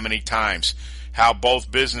Jimmy how many times, how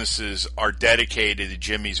both businesses are dedicated to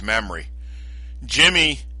Jimmy's memory.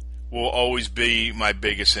 Jimmy will always be my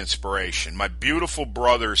biggest inspiration. My beautiful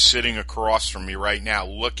brother is sitting across from me right now,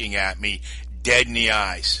 looking at me dead in the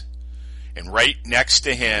eyes. And right next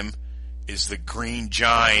to him is the Green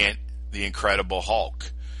Giant, the Incredible Hulk.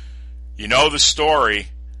 You know the story.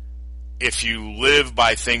 If you live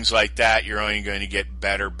by things like that, you're only going to get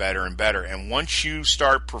better, better, and better. And once you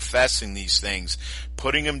start professing these things,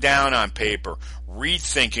 putting them down on paper, read,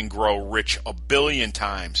 think, and grow rich 1 billion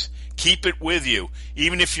times. Keep it with you,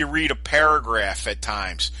 even if you read a paragraph at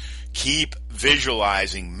times. Keep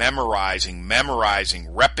visualizing, memorizing,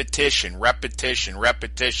 repetition. Go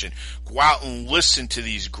out and listen to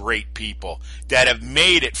these great people that have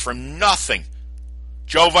made it from nothing.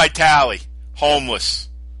 Joe Vitale, homeless.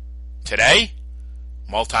 Today,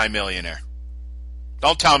 multimillionaire.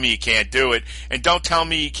 Don't tell me you can't do it, and don't tell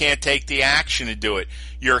me you can't take the action to do it.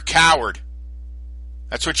 You're a coward.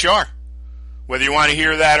 That's what you are. Whether you want to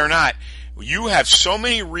hear that or not. You have so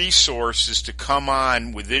many resources to come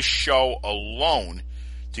on with this show alone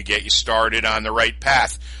to get you started on the right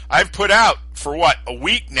path. I've put out, for a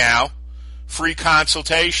week now, free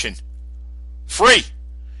consultation. Free.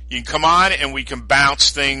 You can come on and we can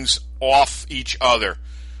bounce things off each other.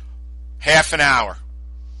 Half an hour.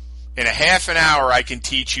 In a half an hour, I can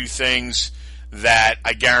teach you things that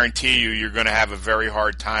I guarantee you're going to have a very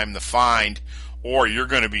hard time to find, or you're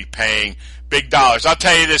going to be paying big dollars. I'll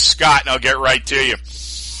tell you this, Scott, and I'll get right to you.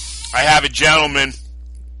 I have a gentleman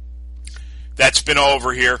that's been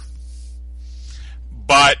over here,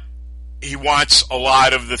 but he wants a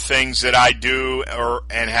lot of the things that I do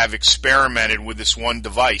and have experimented with this one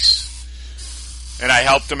device. And I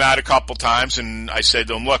helped him out a couple times, and I said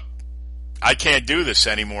to him, look, I can't do this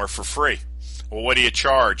anymore for free. Well, what do you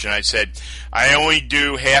charge? And I said, I only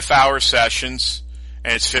do half-hour sessions,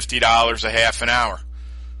 and it's $50 a half an hour.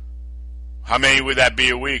 How many would that be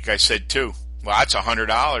a week? I said 2. Well, that's $100.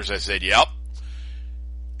 I said, yep.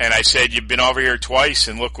 And I said, you've been over here twice,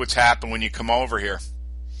 and look what's happened when you come over here.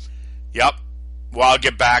 Yep. Well, I'll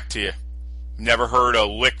get back to you. Never heard a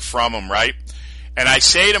lick from him, right? And I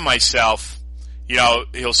say to myself,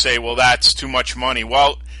 he'll say, well, that's too much money.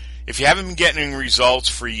 Well, if you haven't been getting results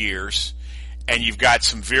for years, and you've got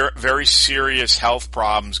some very, very serious health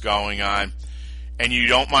problems going on, and you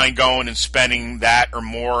don't mind going and spending that or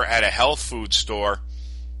more at a health food store,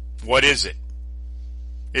 what is it?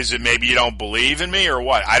 Is it maybe you don't believe in me or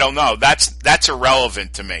what? I don't know. That's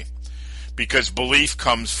irrelevant to me, because belief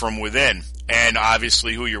comes from within. And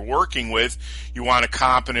obviously who you're working with, you want a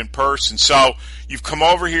competent person. So you've come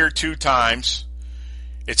over here 2 times.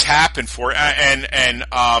 It's happened for,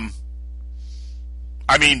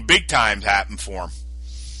 big times happened for him.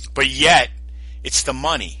 But yet, it's the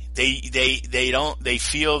money. They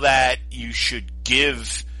feel that you should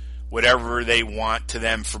give whatever they want to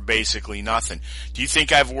them for basically nothing. Do you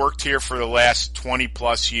think I've worked here for the last 20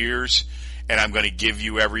 plus years and I'm going to give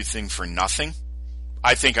you everything for nothing?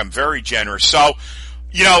 I think I'm very generous. So,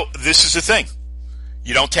 you know, this is the thing.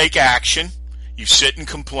 You don't take action. You sit and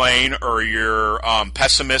complain, or you're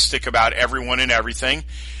pessimistic about everyone and everything.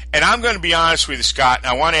 And I'm going to be honest with you, Scott, and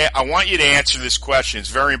I want you to answer this question. It's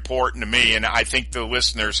very important to me, and I think the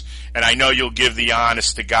listeners, and I know you'll give the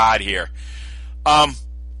honest to God here.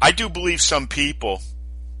 I do believe some people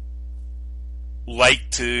like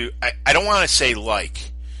to, I don't want to say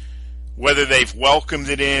like, whether they've welcomed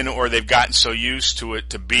it in or they've gotten so used to it,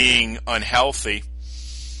 to being unhealthy,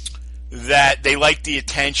 that they like the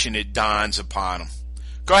attention it dawns upon them.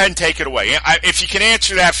 Go ahead and take it away. If you can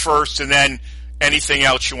answer that first, and then anything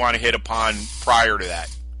else you want to hit upon prior to that.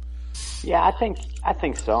 Yeah, I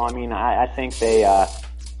think so. I mean, I think they,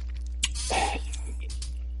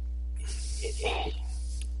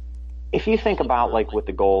 if you think about like what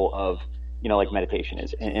the goal of, you know, like meditation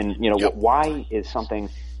is, and you know, Yep. why is something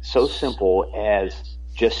so simple as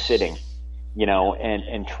just sitting, you know,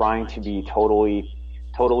 and trying to be totally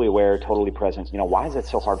aware, totally present, you know, why is that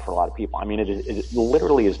so hard for a lot of people? I mean, it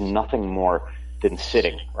literally is nothing more than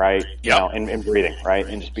sitting, right? Yep. You know, and breathing, right?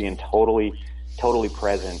 And just being totally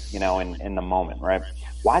present, you know, in the moment, right?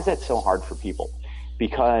 Why is that so hard for people?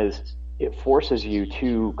 Because it forces you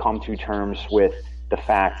to come to terms with the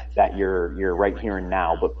fact that you're right here and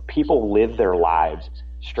now. But people live their lives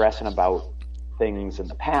stressing about things in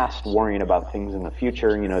the past, worrying about things in the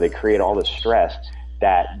future. You know, they create all this stress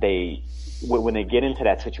that when they get into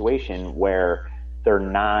that situation where they're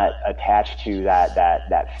not attached to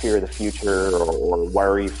that fear of the future or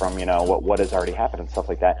worry from, you know, what has already happened and stuff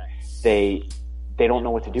like that, they don't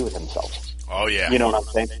know what to do with themselves. Oh yeah. You know what I'm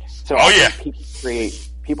saying? So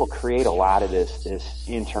people create a lot of this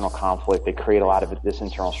internal conflict. They create a lot of this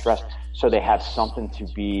internal stress, so they have something to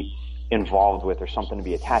be involved with or something to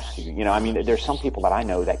be attached to. You know, I mean, there's some people that I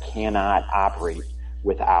know that cannot operate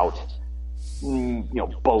without, you know,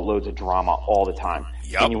 boatloads of drama all the time.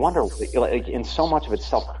 Yep. And you wonder, like, and so much of it's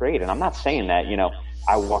self-created. I'm not saying that, you know,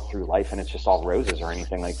 I walk through life and it's just all roses or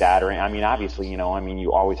anything like that. Or, I mean, obviously, you know, I mean,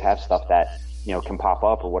 you always have stuff that, you know, can pop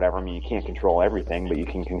up or whatever. I mean, you can't control everything, but you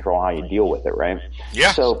can control how you deal with it, right?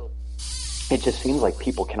 Yeah. So it just seems like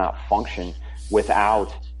people cannot function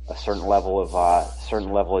without a certain level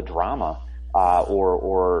of drama,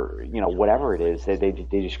 or, you know, whatever it is. They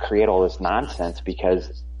just create all this nonsense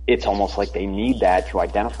because it's almost like they need that to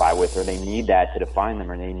identify with, or they need that to define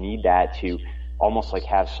them, or they need that to almost like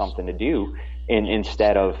have something to do. And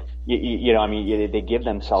instead of, you know, I mean, they give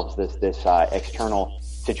themselves this external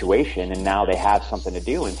situation, and now they have something to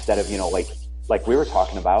do instead of, you know, like we were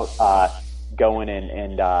talking about, going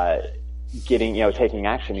and getting, you know, taking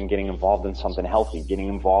action and getting involved in something healthy, getting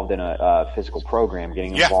involved in a physical program,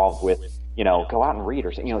 getting involved with, you know, go out and read,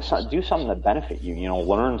 or, you know, do something that benefit you, you know,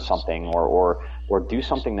 learn something or do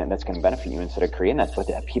something that's going to benefit you instead of creating that. But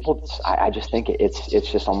people, I just think it's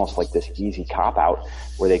just almost like this easy cop out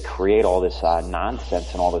where they create all this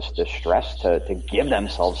nonsense and all this stress to give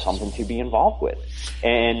themselves something to be involved with.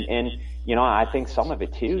 And, you know, I think some of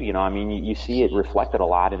it too, you know, I mean, you see it reflected a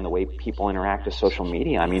lot in the way people interact with social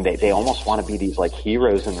media. I mean, they almost want to be these like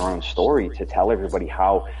heroes in their own story to tell everybody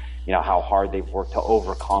how, you know, how hard they've worked to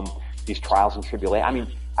overcome these trials and tribulations. I mean,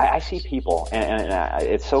 I see people, and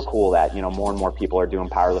it's so cool that, you know, more and more people are doing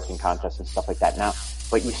powerlifting contests and stuff like that now.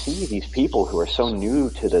 But you see these people who are so new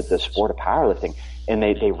to the sport of powerlifting, and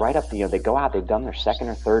they write up, you know, they go out, they've done their second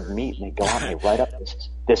or third meet, and they go out and they write up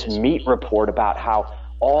this meet report about how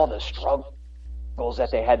all the struggles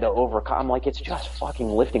that they had to overcome. I'm like, it's just fucking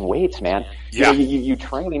lifting weights, man. Yeah. You know, you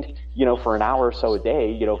trained, you know, for an hour or so a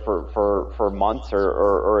day, you know, for months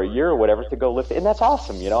or a year or whatever to go lift, and that's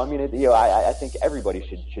awesome. You know, I mean, you know, I think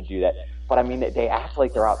everybody should do that. But I mean, they act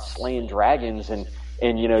like they're out slaying dragons and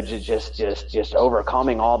you know, just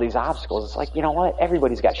overcoming all these obstacles. It's like, you know what?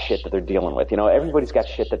 Everybody's got shit that they're dealing with. You know, everybody's got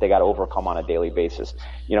shit that they got to overcome on a daily basis.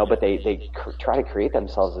 You know, but they try to create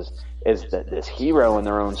themselves as this hero in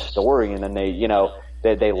their own story, and then they, you know,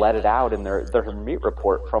 they let it out in their meet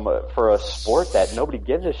report for a sport that nobody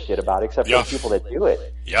gives a shit about except for the people that do it.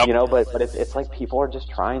 Yep. You know, but it's like people are just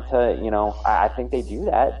trying to, you know, I think they do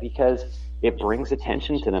that because it brings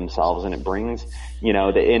attention to themselves, and it brings, you know,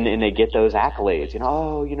 and they get those accolades. You know,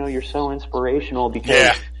 oh, you know, you're so inspirational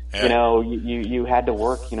because, you know, you had to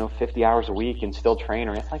work, you know, 50 hours a week and still train.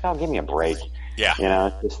 Or it's like, oh, give me a break. Yeah. You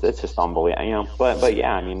know, it's just unbelievable. You know, but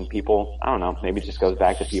yeah, I mean, people, I don't know, maybe it just goes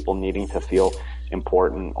back to people needing to feel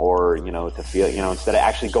important, or, you know, to feel, you know, instead of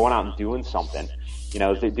actually going out and doing something, you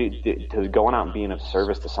know, to going out and being of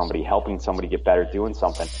service to somebody, helping somebody get better, doing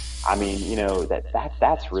something. I mean, you know,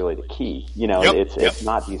 that's really the key. You know, it's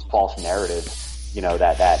not these false narratives, you know,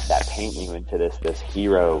 that paint you into this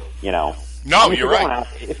hero, you know, No, you're right.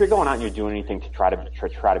 If you're going out and you're doing anything to try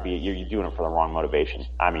to be, you're doing it for the wrong motivation.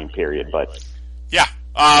 I mean, period. But yeah,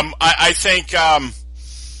 I think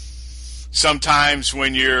sometimes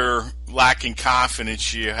when you're lacking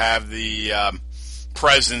confidence, you have the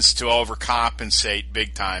presence to overcompensate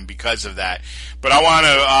big time because of that. But I want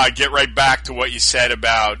to get right back to what you said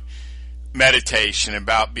about meditation,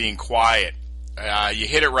 about being quiet. You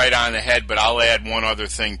hit it right on the head, but I'll add one other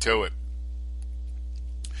thing to it.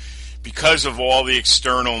 Because of all the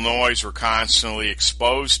external noise we're constantly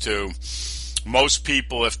exposed to, most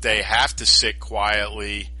people, if they have to sit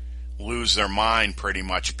quietly, lose their mind pretty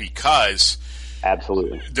much, because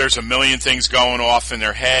absolutely there's a million things going off in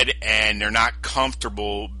their head and they're not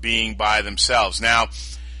comfortable being by themselves. Now,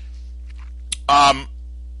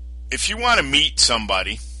 if you want to meet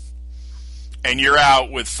somebody and you're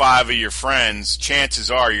out with 5 of your friends, chances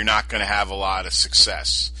are you're not going to have a lot of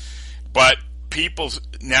success. But people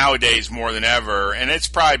nowadays, more than ever, and it's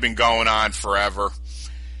probably been going on forever,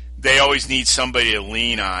 they always need somebody to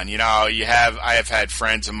lean on. You know, I have had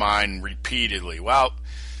friends of mine repeatedly, well,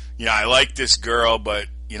 you know, I like this girl, but,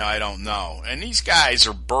 you know, I don't know. And these guys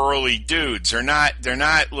are burly dudes. They're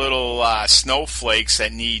not little snowflakes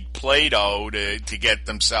that need Play-Doh to get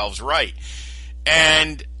themselves right.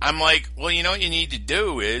 And I'm like, well, you know what you need to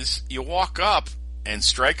do is you walk up and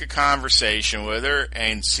strike a conversation with her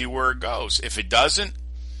and see where it goes. If it doesn't,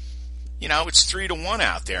 you know, it's 3-1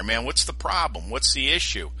 out there, man. What's the problem? What's the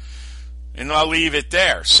issue? And I'll leave it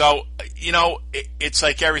there. So, you know, it's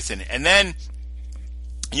like everything. And then,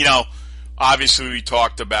 you know, obviously we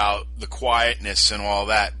talked about the quietness and all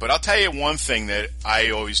that. But I'll tell you one thing that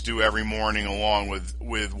I always do every morning along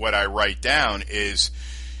with what I write down is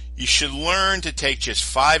you should learn to take just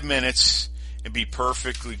 5 minutes and be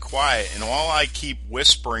perfectly quiet. And all I keep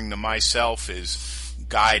whispering to myself is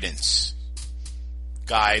guidance.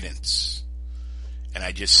 Guidance. And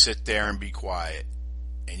I just sit there and be quiet.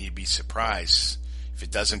 And you'd be surprised. If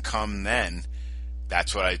it doesn't come then,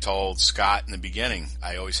 that's what I told Scott in the beginning.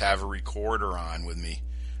 I always have a recorder on with me.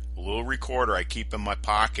 A little recorder I keep in my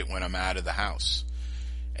pocket when I'm out of the house.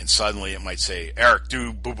 And suddenly it might say, Eric,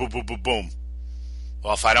 do boom, boom, boom, boom, boom.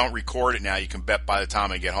 Well, if I don't record it now, you can bet by the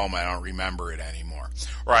time I get home I don't remember it anymore.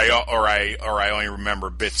 Or I only remember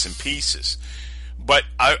bits and pieces. But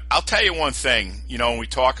I'll tell you one thing, you know, when we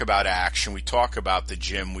talk about action, we talk about the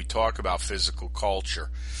gym, we talk about physical culture.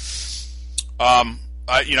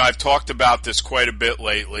 You know, I've talked about this quite a bit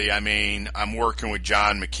lately. I mean, I'm working with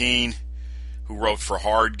John McKean, who wrote for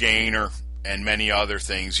Hard Gainer and many other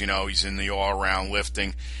things. You know, he's in the all-around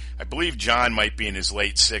lifting. I believe John might be in his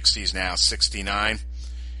late 60s now, 69.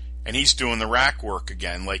 And he's doing the rack work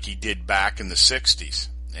again like he did back in the 60s.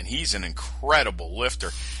 And he's an incredible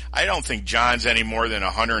lifter. I don't think John's any more than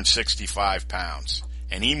 165 pounds.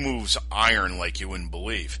 And he moves iron like you wouldn't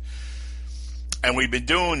believe. And we've been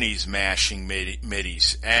doing these mashing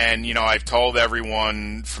middies. And, you know, I've told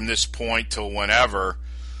everyone from this point till whenever,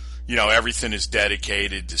 you know, everything is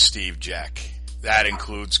dedicated to Steve Jack. That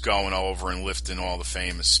includes going over and lifting all the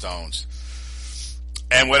famous stones.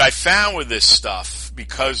 And what I found with this stuff,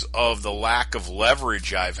 because of the lack of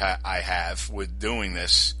leverage I have with doing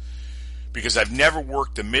this, because I've never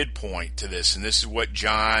worked a midpoint to this, and this is what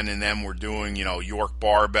John and them were doing, you know, York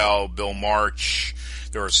Barbell, Bill March.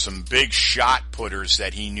 There were some big shot putters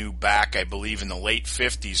that he knew back, I believe, in the late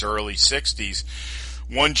 50s, early 60s.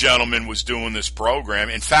 One gentleman was doing this program.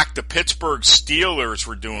 In fact, the Pittsburgh Steelers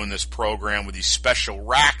were doing this program with these special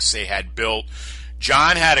racks they had built.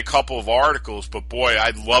 John had a couple of articles, but boy,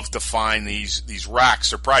 I'd love to find these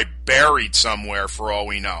racks. They're probably buried somewhere for all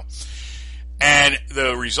we know. And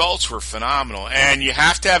the results were phenomenal. And you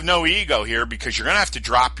have to have no ego here because you're going to have to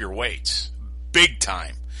drop your weights big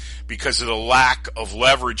time because of the lack of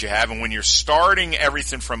leverage you have. And when you're starting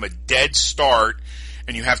everything from a dead start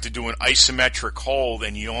and you have to do an isometric hold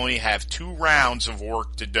and you only have 2 rounds of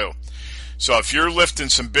work to do. So if you're lifting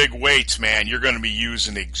some big weights, man, you're going to be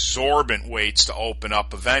using exorbitant weights to open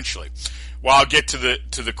up eventually. Well, I'll get to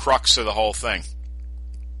the crux of the whole thing.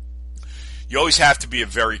 You always have to be a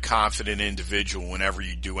very confident individual whenever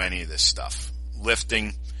you do any of this stuff.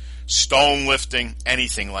 Lifting, stone lifting,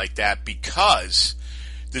 anything like that, because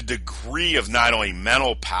the degree of not only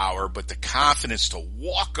mental power, but the confidence to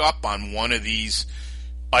walk up on one of these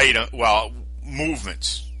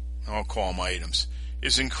movements, I don't call them items,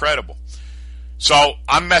 is incredible. So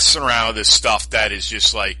I'm messing around with this stuff that is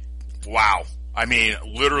just like, wow. I mean,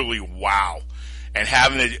 literally wow. And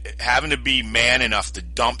having to be man enough to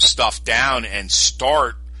dump stuff down and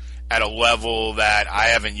start at a level that I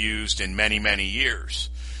haven't used in many, many years.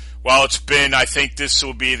 Well, it's been, I think this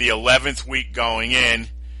will be the 11th week going in.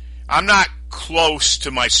 I'm not close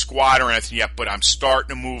to my squat or anything yet, but I'm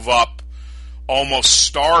starting to move up, almost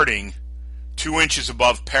starting 2 inches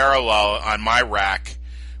above parallel on my rack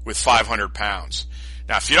with 500 pounds.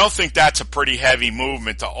 Now, if you don't think that's a pretty heavy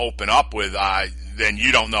movement to open up with, then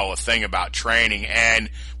you don't know a thing about training, and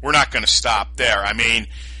we're not going to stop there. I mean,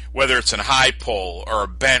 whether it's a high pull or a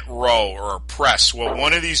bent row or a press. Well,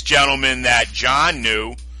 one of these gentlemen that John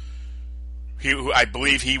knew, I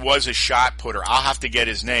believe he was a shot putter. I'll have to get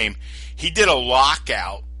his name. He did a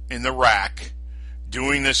lockout in the rack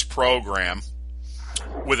doing this program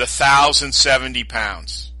with 1,070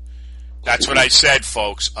 pounds. That's what I said,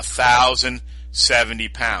 folks, 1,070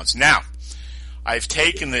 pounds. Now, I've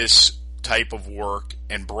taken this type of work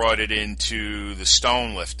and brought it into the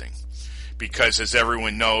stone lifting because, as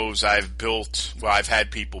everyone knows, I've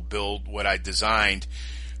had people build what I designed,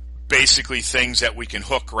 basically things that we can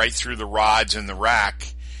hook right through the rods in the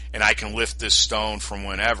rack, and I can lift this stone from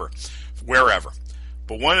wherever.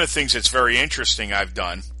 But one of the things that's very interesting I've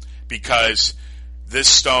done, because this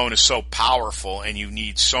stone is so powerful and you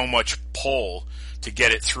need so much pull to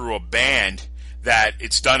get it through a band, that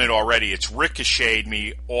it's done it already. It's ricocheted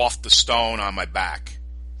me off the stone on my back.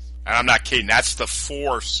 And I'm not kidding. That's the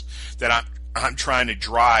force that I'm trying to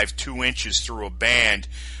drive 2 inches through a band,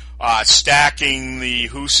 stacking the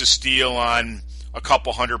Husa steel on a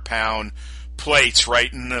couple 100-pound plates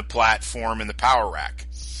right in the platform in the power rack.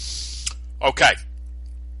 Okay.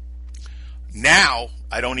 Now,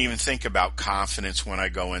 I don't even think about confidence when I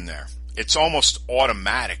go in there. It's almost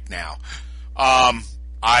automatic now.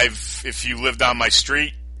 If you lived on my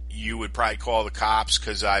street, you would probably call the cops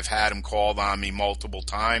because I've had them called on me multiple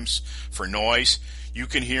times for noise. You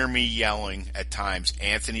can hear me yelling at times,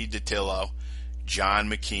 Anthony DiTillo, John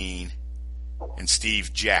McKean, and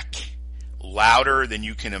Steve Jeck, louder than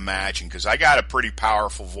you can imagine, because I got a pretty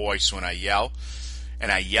powerful voice when I yell,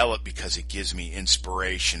 and I yell it because it gives me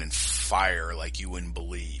inspiration and fire like you wouldn't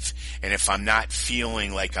believe. And if I'm not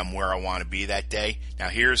feeling like I'm where I want to be that day, now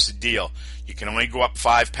here's the deal. You can only go up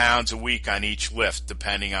 5 pounds a week on each lift,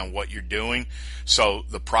 depending on what you're doing. So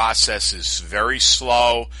the process is very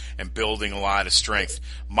slow and building a lot of strength.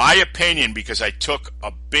 My opinion, because I took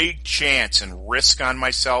a big chance and risk on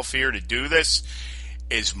myself here to do this,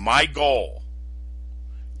 is my goal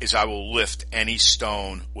is I will lift any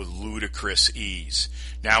stone with ludicrous ease.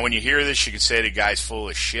 Now, when you hear this, you can say the guy's full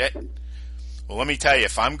of shit. Well, let me tell you,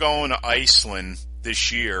 if I'm going to Iceland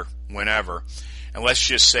this year, whenever, and let's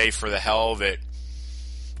just say for the hell of it,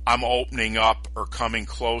 I'm opening up or coming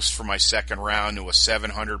close for my second round to a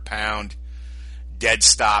 700-pound dead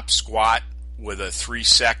stop squat with a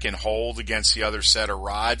 3-second hold against the other set of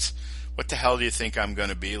rods, what the hell do you think I'm going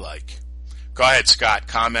to be like? Go ahead, Scott.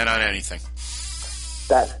 Comment on anything.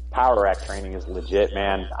 That power rack training is legit,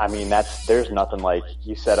 man. I mean, there's nothing like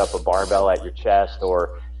you set up a barbell at your chest,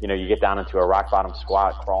 or you get down into a rock bottom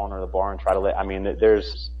squat, crawl under the bar and try to lift. I mean,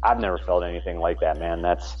 I've never felt anything like that, man.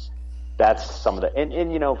 That's some of the,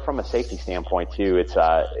 and from a safety standpoint too, it's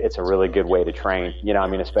a really good way to train. I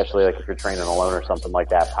mean, especially like if you're training alone or something like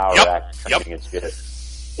that, power rack training is good.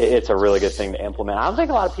 It's a really good thing to implement. I don't think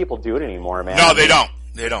a lot of people do it anymore, man. No, they don't.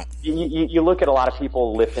 They don't. You look at a lot of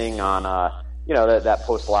people lifting on, that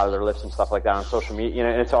post a lot of their lifts and stuff like that on social media,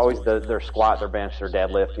 and it's always their squat, their bench, their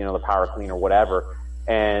deadlift, the power clean or whatever.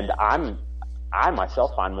 And I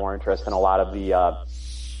myself find more interest in a lot of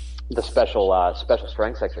the special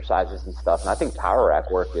strength exercises and stuff. And I think power rack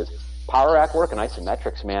work and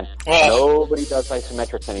isometrics, man. Oh. Nobody does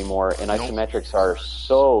isometrics anymore, and isometrics are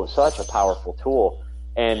such a powerful tool.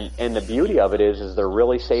 And the beauty of it is they're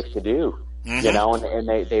really safe to do. Mm-hmm. And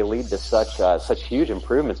they lead to such huge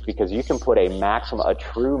improvements because you can put a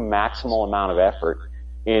true maximal amount of effort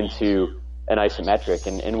into an isometric,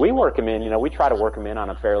 and we work them in. We try to work them in on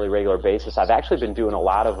a fairly regular basis. I've actually been doing a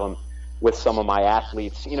lot of them with some of my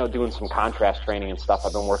athletes, doing some contrast training and stuff.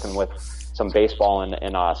 I've been working with some baseball and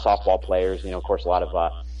softball players, of course, a lot of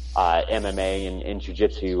MMA and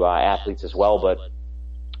jiu-jitsu athletes as well. But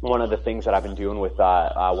one of the things that I've been doing with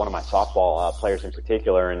one of my softball players in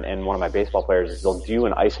particular and one of my baseball players is they'll do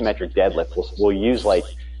an isometric deadlift. We'll use like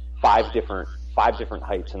five different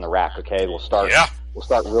heights in the rack. Okay, we'll start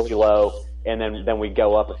really low, and then we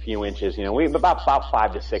go up a few inches. We about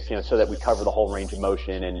 5 to 6. So that we cover the whole range of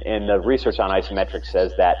motion. And the research on isometrics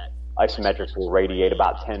says that isometrics will radiate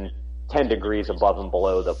about 10 degrees above and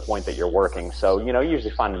below the point that you're working. So you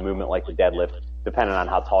usually find a movement like the deadlift, depending on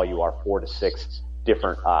how tall you are, 4 to 6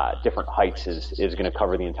 different heights is going to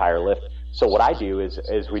cover the entire lift. So what I do is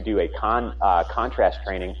we do a contrast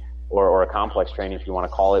training or a complex training, if you want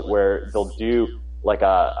to call it, where they'll do like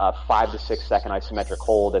a 5 to 6 second isometric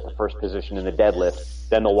hold at the first position in the deadlift.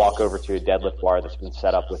 Then they'll walk over to a deadlift bar that's been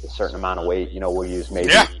set up with a certain amount of weight. We'll use maybe,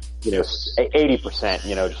 80%,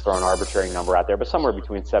 just throw an arbitrary number out there, but somewhere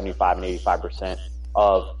between 75 and 85%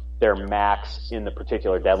 of their max in the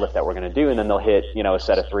particular deadlift that we're going to do. And then they'll hit, a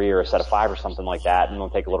set of 3 or a set of 5 or something like that. And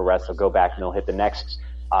they'll take a little rest. They'll go back and they'll hit the next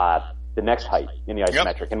height in the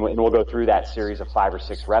isometric. Yep. And we'll go through that series of 5 or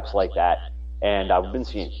 6 reps like that. And I've been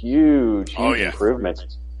seeing huge improvements,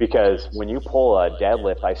 because when you pull a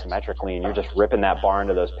deadlift isometrically and you're just ripping that bar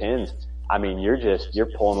into those pins, I mean, you're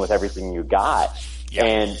pulling with everything you got. Yep.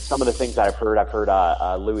 And some of the things that I've heard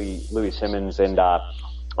Louis Simmons and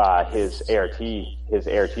his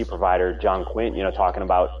ART provider, John Quint, talking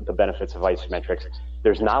about the benefits of isometrics.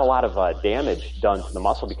 There's not a lot of damage done to the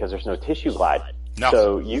muscle because there's no tissue glide. No.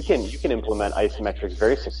 So you can implement isometrics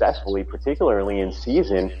very successfully, particularly in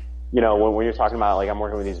season. When you're talking about, like, I'm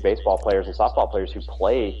working with these baseball players and softball players who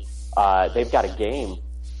play, they've got a game,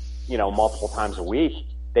 multiple times a week.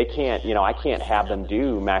 They can't, I can't have them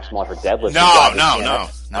do maximal effort deadlifts. No.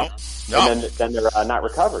 And then they're not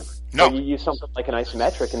recovered. No. So you use something like an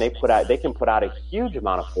isometric, and they can put out a huge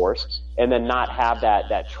amount of force and then not have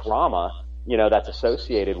that trauma, that's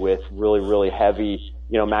associated with really, really heavy,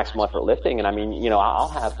 maximal effort lifting. And I mean, I'll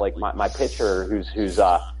have, like, my pitcher who's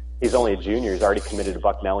he's only a junior. He's already committed to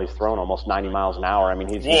Bucknell. He's thrown almost 90 miles an hour. I mean,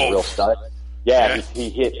 he's a real stud. Yeah, he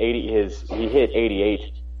hit 80. He hit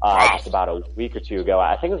 88 just about a week or two ago.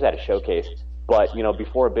 I think it was at a showcase. But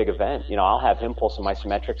before a big event, I'll have him pull some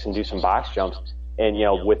isometrics and do some box jumps. And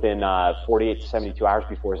within 48 to 72 hours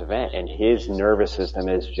before his event, and his nervous system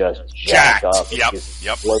is just jacked up. Yep. It's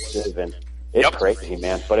explosive, and it's crazy,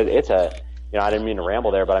 man. But it's I didn't mean to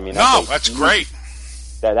ramble there, but I mean, that's great.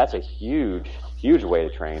 That's a huge way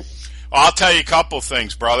to train. Well, I'll tell you a couple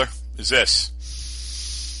things, brother. Is this?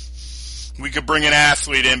 We could bring an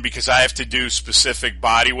athlete in, because I have to do specific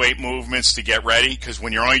body weight movements to get ready, because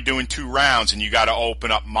when you're only doing 2 rounds and you got to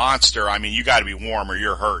open up monster, I mean, you got to be warm or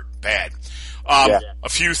you're hurt bad. A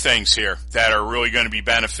few things here that are really going to be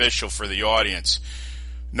beneficial for the audience.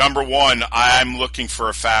 Number one, I'm looking for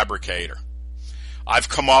a fabricator. I've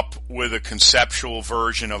come up with a conceptual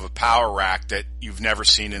version of a power rack that you've never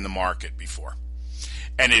seen in the market before.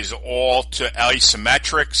 And it is all to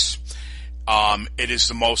isometrics. It is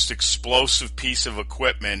the most explosive piece of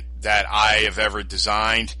equipment that I have ever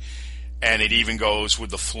designed. And it even goes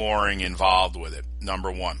with the flooring involved with it,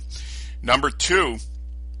 number one. Number two,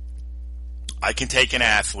 I can take an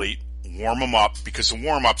athlete, warm them up, because the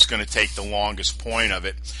warm-up's going to take the longest point of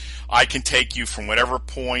it. I can take you from whatever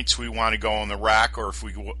points we want to go on the rack, or if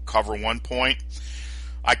we cover one point,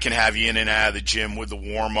 I can have you in and out of the gym with the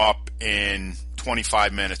warm-up in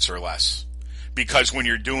 25 minutes or less. Because when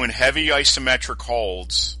you're doing heavy isometric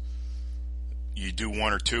holds, you do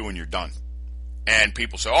 1 or 2 and you're done. And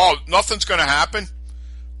people say, oh, nothing's going to happen?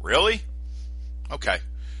 Really? Okay.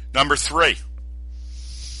 Number 3.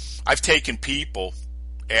 I've taken people,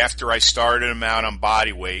 after I started them out on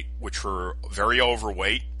body weight, which were very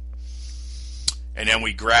overweight, and then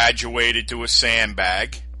we graduated to a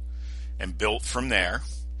sandbag and built from there,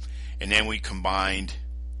 and then we combined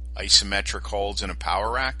isometric holds in a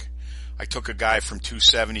power rack. I took a guy from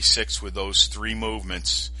 276 with those 3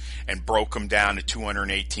 movements and broke him down to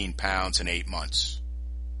 218 pounds in 8 months.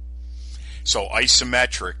 So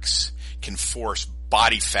isometrics can force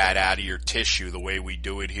body fat out of your tissue the way we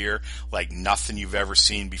do it here, like nothing you've ever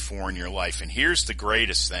seen before in your life. And here's the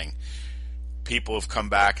greatest thing. People have come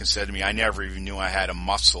back and said to me, I never even knew I had a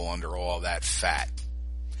muscle under all that fat.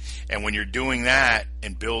 And when you're doing that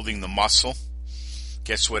and building the muscle,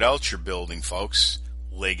 guess what else you're building, folks?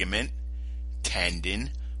 Ligament,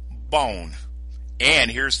 tendon, bone. And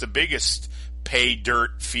here's the biggest pay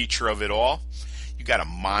dirt feature of it all. You got a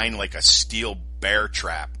mind like a steel bear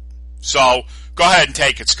trap. So go ahead and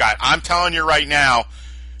take it, Scott. I'm telling you right now,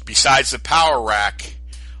 besides the power rack,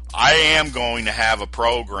 I am going to have a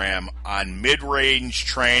program on mid-range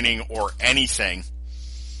training or anything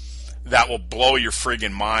that will blow your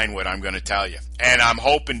friggin' mind, what I'm going to tell you. And I'm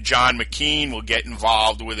hoping John McKean will get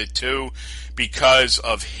involved with it too, because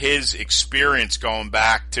of his experience going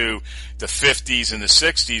back to the 50s and the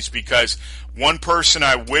 60s. Because one person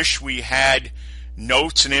I wish we had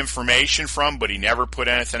notes and information from, but he never put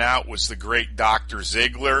anything out, was the great Dr.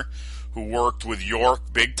 Ziegler, who worked with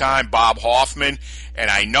York big time, Bob Hoffman. And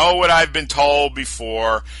I know what I've been told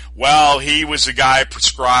before. Well, he was the guy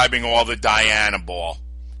prescribing all the Dianabol.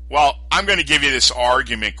 Well, I'm going to give you this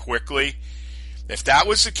argument quickly. If that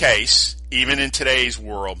was the case, even in today's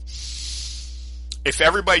world, if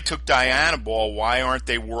everybody took Dianabol, why aren't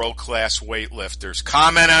they world-class weightlifters?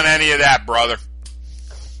 Comment on any of that, brother.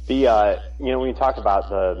 When you talk about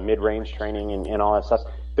the mid-range training and all that stuff,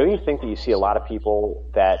 don't you think that you see a lot of people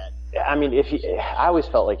that, I mean, I always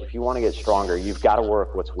felt like if you want to get stronger, you've got to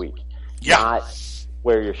work what's weak, not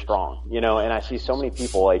where you're strong, and I see so many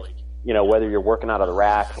people like, whether you're working out of the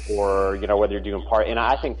rack or, whether you're doing and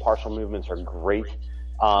I think partial movements are great.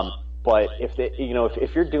 But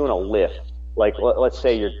if you're doing a lift, like let's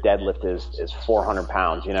say your deadlift is 400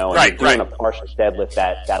 pounds, and you're doing a partial deadlift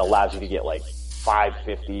that allows you to get like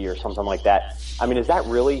 550 or something like that. I mean, is that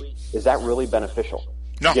really beneficial?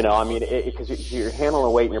 No. I mean, because you're handling a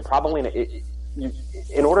weight and you're probably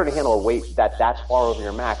in order to handle a weight that's far over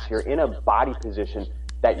your max, you're in a body position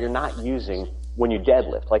that you're not using when you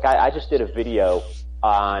deadlift. Like I just did a video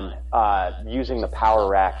on using the power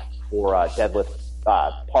rack for deadlift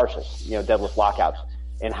partials, deadlift lockouts,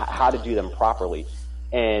 and how to do them properly.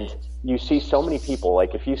 And you see so many people,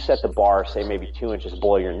 like if you set the bar, say maybe 2 inches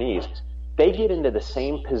below your knees, they get into the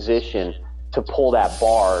same position to pull that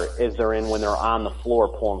bar as they're in when they're on the floor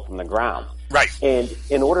pulling from the ground. Right. And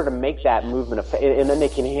in order to make that movement, and then they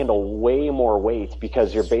can handle way more weight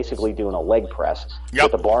because you're basically doing a leg press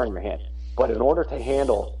with the bar in your hand. But in order to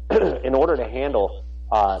handle,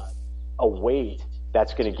 a weight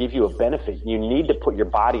that's going to give you a benefit, you need to put your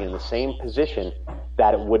body in the same position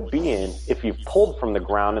that it would be in if you pulled from the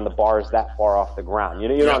ground and the bar is that far off the ground. You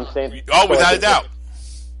know what I'm saying? Oh, without a doubt.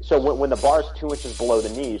 So when the bar is 2 inches below the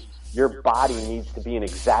knees, your body needs to be in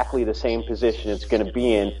exactly the same position it's going to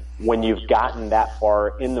be in when you've gotten that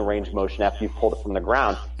far in the range of motion after you've pulled it from the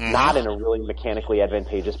ground, not in a really mechanically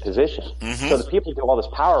advantageous position. So the people do all this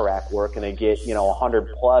power rack work and they get,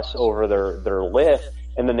 100 plus over their lift,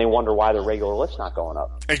 and then they wonder why their regular lift's not going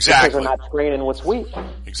up. Exactly. Because they're not training what's weak.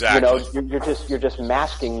 Exactly. You're just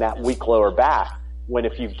masking that weak lower back. When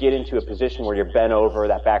if you get into a position where you're bent over,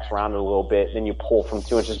 that back's rounded a little bit, then you pull from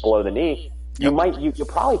 2 inches below the knee, you'll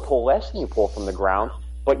probably pull less than you pull from the ground.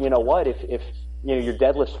 But you know what? If your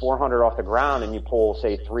deadlift's 400 off the ground and you pull,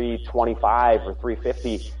 say, 325 or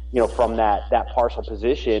 350, from that partial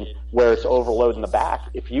position where it's overloading the back,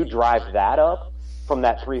 if you drive that up from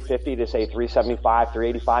that 350 to say 375,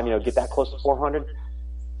 385, get that close to 400,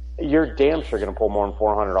 you're damn sure going to pull more than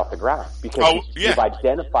 400 off the ground because you've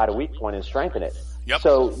identified a weak point and strengthened it. Yep.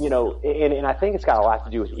 So, and I think it's got a lot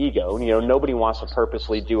to do with ego. Nobody wants to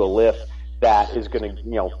purposely do a lift that is going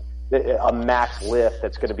to, a max lift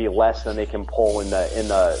that's going to be less than they can pull in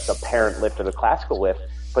the parent lift or the classical lift.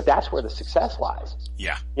 But that's where the success lies.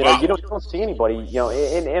 Yeah. You don't see anybody,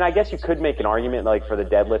 and I guess you could make an argument like for the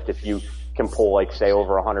deadlift if you can pull like say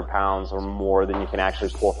over 100 pounds or more than you can actually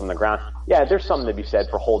pull from the ground. Yeah, there's something to be said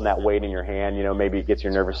for holding that weight in your hand. Maybe it gets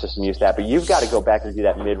your nervous system used to that, but you've got to go back and do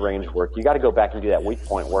that mid-range work. You got to go back and do that weak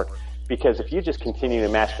point work because if you just continue to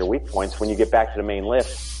master your weak points, when you get back to the main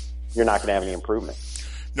lift, you're not going to have any improvement.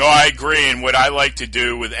 No, I agree. And what I like to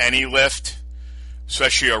do with any lift,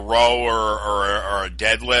 especially a row or a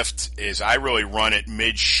deadlift, is I really run it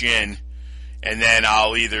mid-shin, and then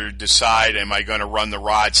I'll either decide, am I going to run the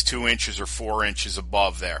rods 2 inches or 4 inches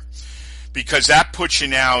above there? Because that puts you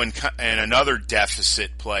now in another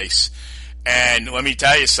deficit place. And let me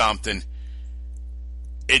tell you something.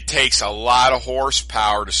 It takes a lot of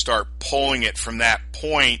horsepower to start pulling it from that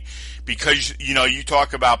point because, you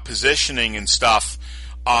talk about positioning and stuff.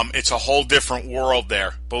 It's a whole different world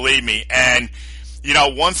there, believe me. And,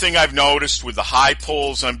 one thing I've noticed with the high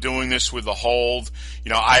pulls, I'm doing this with the hold,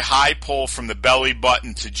 I high pull from the belly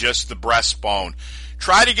button to just the breastbone.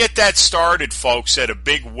 Try to get that started, folks, at a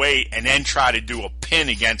big weight and then try to do a pin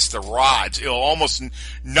against the rods. It'll almost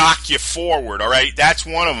knock you forward, all right? That's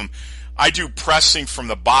one of them. I do pressing from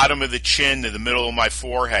the bottom of the chin to the middle of my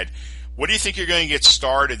forehead. What do you think you're going to get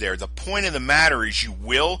started there? The point of the matter is you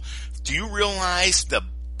will. Do you realize the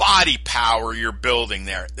body power you're building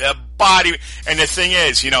there? The body. And the thing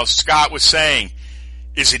is, Scott was saying,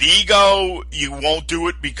 is it ego? You won't do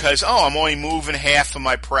it because, I'm only moving half of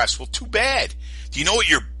my press. Well, too bad. Do you know what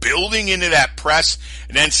you're building into that press?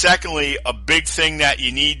 And then secondly, a big thing that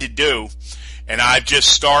you need to do, and I've just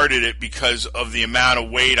started it because of the amount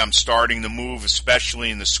of weight I'm starting to move, especially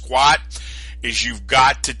in the squat, is you've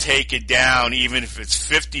got to take it down, even if it's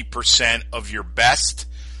 50% of your best,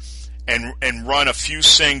 and run a few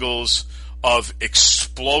singles of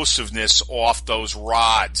explosiveness off those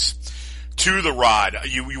rods to the rod.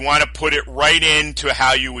 You want to put it right into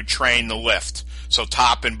how you would train the lift. So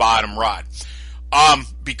top and bottom rod.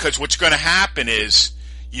 Because what's going to happen is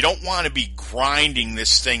you don't want to be grinding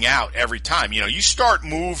this thing out every time. You start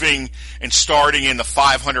moving and starting in the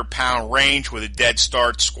 500-pound range with a dead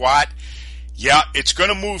start squat. Yeah, it's going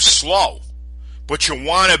to move slow, but you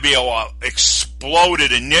want to be able to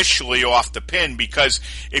bloated initially off the pin, because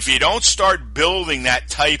if you don't start building that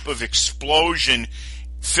type of explosion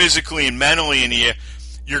physically and mentally in you,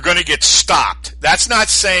 you're going to get stopped. That's not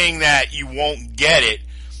saying that you won't get it,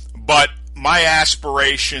 but my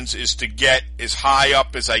aspirations is to get as high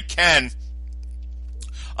up as I can,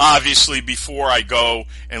 obviously, before I go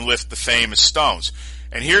and lift the famous stones.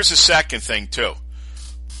 And here's the second thing, too.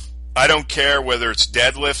 I don't care whether it's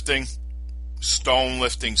deadlifting, stone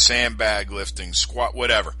lifting, sandbag lifting, squat,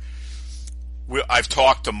 whatever. I've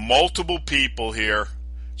talked to multiple people here,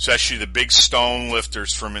 especially the big stone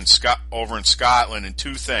lifters from over in Scotland, and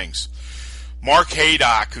two things. Mark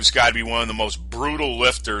Haydock, who's got to be one of the most brutal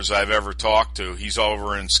lifters I've ever talked to, he's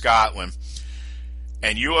over in Scotland.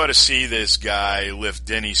 And you ought to see this guy lift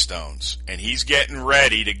Dinny stones. And he's getting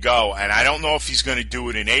ready to go. And I don't know if he's going to do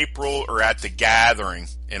it in April or at the gathering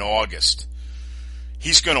in August.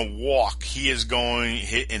 He's going to walk. He is going,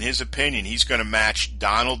 in his opinion, he's going to match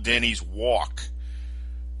Donald Dinny's walk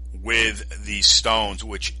with these stones,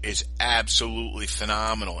 which is absolutely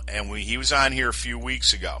phenomenal. And he was on here a few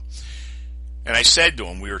weeks ago. And I said to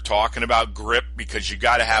him, we were talking about grip, because you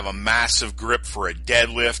got to have a massive grip for a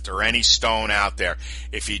deadlift or any stone out there.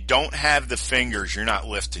 If you don't have the fingers, you're not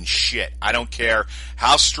lifting shit. I don't care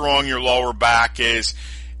how strong your lower back is.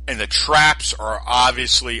 And the traps are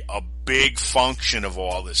obviously a big function of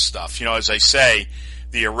all this stuff. You know, as I say,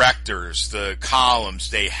 the erectors, the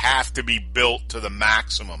columns, they have to be built to the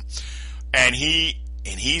maximum. And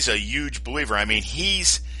he's a huge believer. I mean,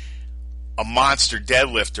 he's a monster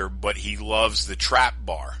deadlifter, but he loves the trap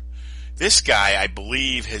bar. This guy, I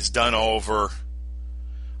believe, has done over,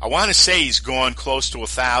 I want to say he's gone close to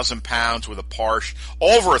 1,000 pounds with a partial,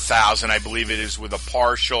 over 1,000, I believe it is, with a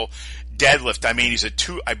partial deadlift. I mean,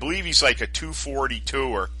 I believe he's like a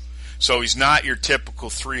 242er, so he's not your typical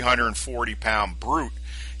 340 pound brute.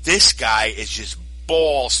 This guy is just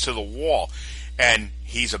balls to the wall, and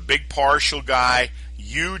he's a big partial guy.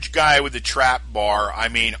 Huge guy with the trap bar. I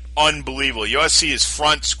mean, unbelievable. You ought to see his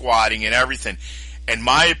front squatting and everything. And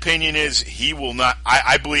my opinion is he will not,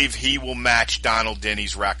 I believe he will match Donald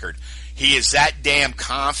Dinny's record. He is that damn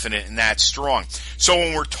confident and that strong. So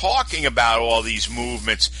when we're talking about all these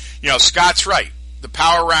movements, you know, Scott's right. The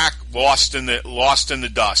power rack lost in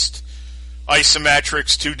the dust.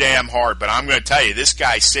 Isometrics too damn hard. But I'm going to tell you, this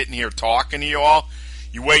guy sitting here talking to you all,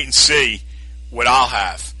 you wait and see what I'll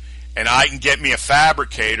have. And I can get me a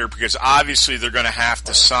fabricator, because obviously they're going to have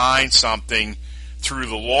to sign something through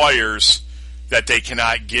the lawyers that they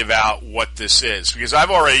cannot give out what this is. Because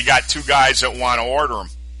I've already got two guys that want to order them.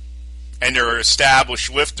 And they're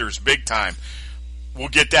established lifters big time. We'll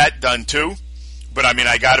get that done too. But I mean,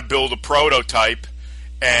 I got to build a prototype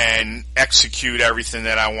and execute everything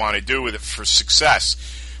that I want to do with it for success.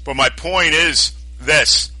 But my point is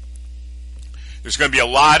this. There's going to be a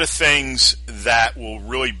lot of things that will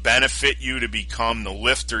really benefit you to become the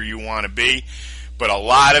lifter you want to be, but a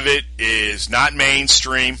lot of it is not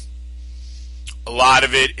mainstream. A lot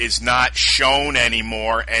of it is not shown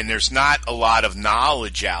anymore, and there's not a lot of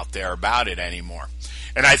knowledge out there about it anymore.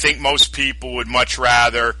 And I think most people would much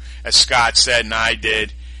rather, as Scott said and I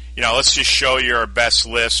did, you know, let's just show you our best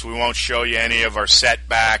lifts. We won't show you any of our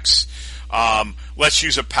setbacks. Let's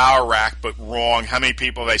use a power rack, but wrong. How many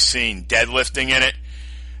people have I seen deadlifting in it?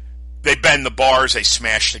 They bend the bars, they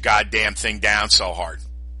smash the goddamn thing down so hard.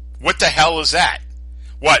 What the hell is that?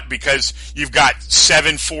 What, because you've got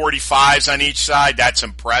 745s on each side? That's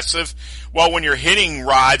impressive. Well, when you're hitting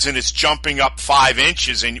rods and it's jumping up 5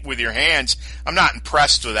 inches with your hands, I'm not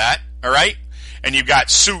impressed with that, all right? And you've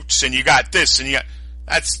got suits and you got this and you got...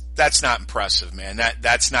 That's not impressive, man.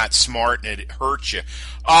 That's not smart, and it hurts you.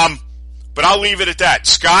 But I'll leave it at that.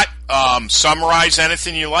 Scott, summarize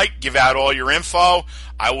anything you like. Give out all your info.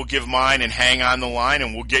 I will give mine and hang on the line,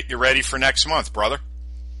 and we'll get you ready for next month, brother.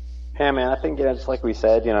 Yeah, man. I think, you know, just like we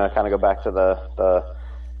said, you know, kind of go back to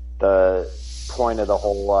the point of the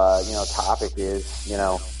whole, you know, topic is, you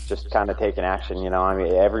know, just kind of taking action. You know, I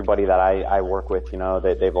mean, everybody that I work with, you know,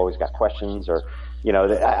 they've always got questions, or, you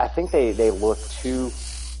know, I think they look too.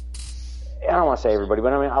 I don't want to say everybody,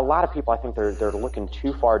 but I mean, a lot of people, I think they're looking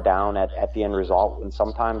too far down at the end result. And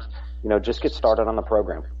sometimes, you know, just get started on the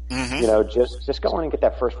program. Mm-hmm. You know, just go in and get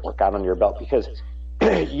that first workout under your belt, because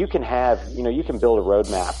you can have, you know, you can build a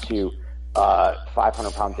roadmap to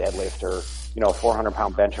 500-pound deadlift, or, you know,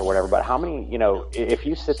 400-pound bench or whatever. But how many, you know, if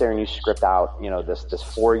you sit there and you script out, you know, this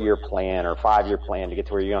 4-year plan or 5-year plan to get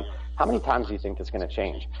to where you're going, how many times do you think that's going to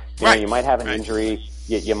change? You know, you might have an injury.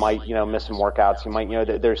 You might, you know, miss some workouts. You might, you know,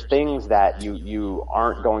 there's things that you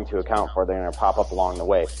aren't going to account for. They're going to pop up along the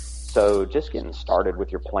way. So just getting started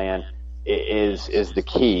with your plan is the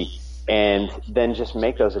key. and then just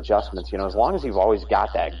make those adjustments. As long as you've always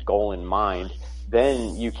got that goal in mind,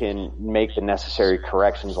 then you can make the necessary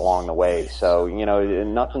corrections along the way. So,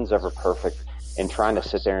 nothing's ever perfect, and trying to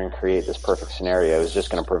sit there and create this perfect scenario is just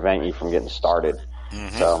going to prevent you from getting started.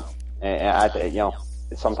 Mm-hmm. So, and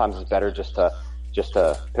sometimes it's better just to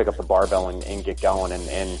pick up the barbell and get going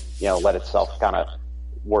and let itself kind of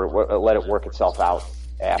let it work itself out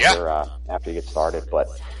after you get started. But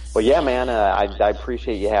yeah, man, I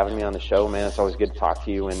appreciate you having me on the show, man. It's always good to talk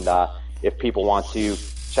to you. And if people want to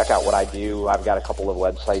check out what I do, I've got a couple of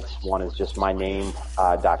websites. One is just my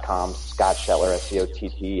name.com, Scott Shetler,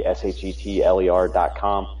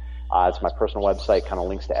 SCOTTSHETLER.com. It's my personal website, kind of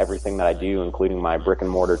links to everything that I do, including my brick and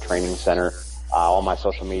mortar training center, all my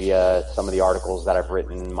social media, some of the articles that I've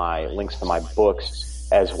written, my links to my books,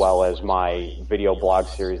 as well as my video blog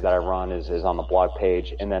series that I run is on the blog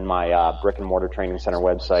page. And then my brick and mortar training center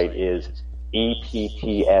website is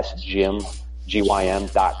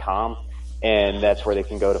EPTSGym.com. And that's where they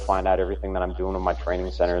can go to find out everything that I'm doing in my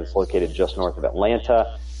training center. It's located just north of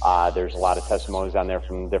Atlanta. There's a lot of testimonies on there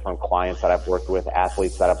from different clients that I've worked with,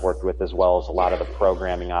 athletes that I've worked with, as well as a lot of the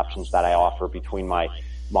programming options that I offer between my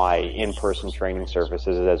in-person training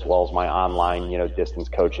services as well as my online, distance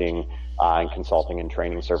coaching, and consulting and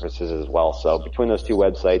training services as well. So between those two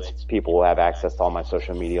websites, people will have access to all my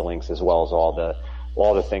social media links as well as all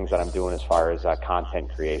the things that I'm doing as far as content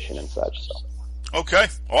creation and such. So. Okay,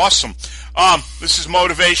 awesome. This is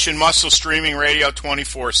Motivation Muscle Streaming Radio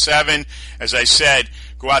 24/7. As I said,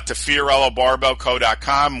 go out to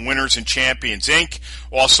FiorilloBarbellCo.com, Winners and Champions Inc.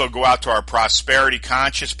 Also go out to our Prosperity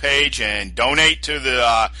Conscious page and donate to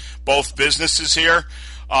the both businesses here.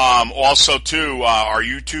 Also to our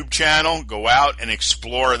YouTube channel, go out and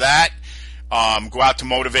explore that. Go out to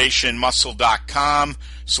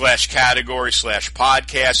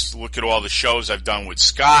motivationmuscle.com/category/podcast. Look at all the shows I've done with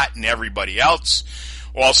Scott and everybody else.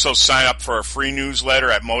 Also sign up for a free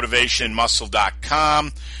newsletter at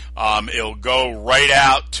motivationmuscle.com. It'll go right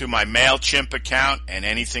out to my MailChimp account, and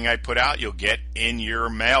anything I put out, you'll get in your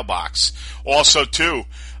mailbox. Also, too,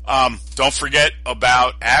 don't forget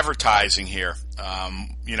about advertising here.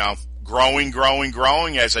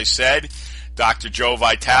 Growing, as I said. Dr. Joe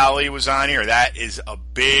Vitale was on here. That is a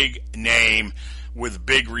big name with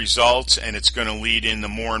big results, and it's going to lead into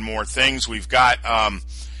more and more things. We've got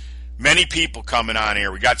many people coming on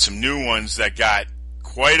here. We got some new ones that got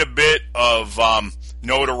quite a bit of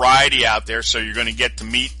notoriety out there, so you're going to get to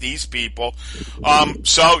meet these people.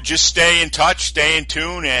 So just stay in touch, stay in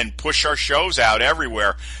tune, and push our shows out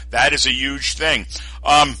everywhere. That is a huge thing.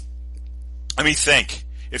 Let me think.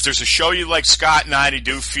 If there's a show you'd like Scott and I to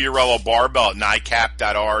do, Fiorillo Barbell at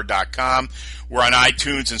NICAP.R.com. We're on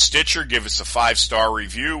iTunes and Stitcher. Give us a 5-star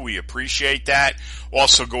review. We appreciate that.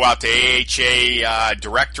 Also go out to AHA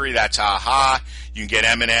directory. That's AHA. You can get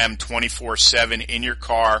M&M 24/7 in your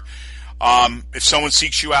car. If someone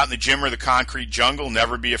seeks you out in the gym or the concrete jungle,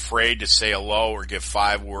 never be afraid to say hello or give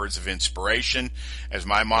 5 words of inspiration. As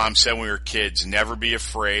my mom said when we were kids, never be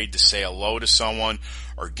afraid to say hello to someone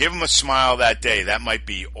or give them a smile that day. That might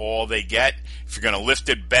be all they get. If you're going to lift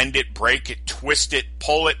it, bend it, break it, twist it,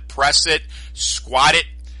 pull it, press it, squat it.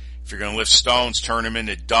 If you're going to lift stones, turn them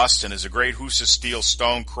into dust. And as a great Husa Steel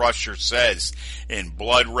Stone Crusher says in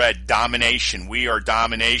Blood Red, domination. We are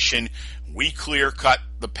domination. We clear cut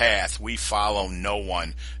the path. We follow no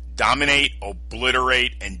one. Dominate,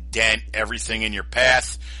 obliterate, and dent everything in your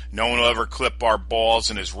path. No one will ever clip our balls.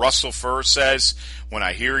 And as Russell Furr says, when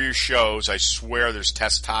I hear your shows, I swear there's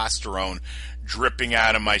testosterone dripping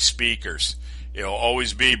out of my speakers. It'll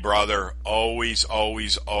always be, brother. Always,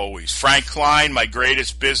 always, always. Frank Klein, my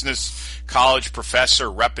greatest business college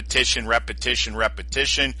professor. Repetition, repetition,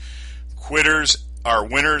 repetition. Winners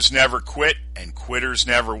never quit, and quitters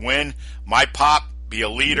never win. My pop, be a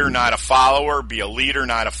leader, not a follower. Be a leader,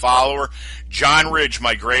 not a follower. John Ridge,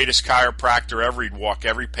 my greatest chiropractor ever. He'd walk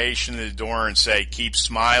every patient in the door and say, keep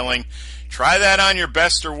smiling. Try that on your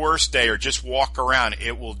best or worst day, or just walk around.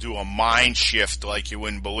 It will do a mind shift like you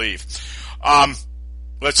wouldn't believe.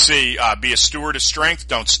 Let's see. Be a steward of strength.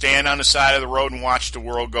 Don't stand on the side of the road and watch the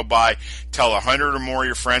world go by. Tell 100 or more of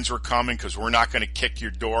your friends we're coming, because we're not going to kick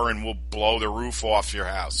your door and we'll blow the roof off your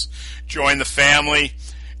house. Join the family.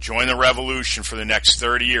 Join the revolution for the next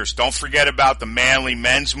 30 years. Don't forget about the Manly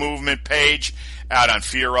Men's Movement page out on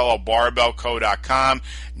FiorilloBarbellCo.com.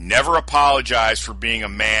 Never apologize for being a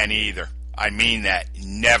man either. I mean that.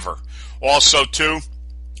 Never. Also, too,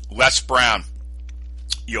 Les Brown.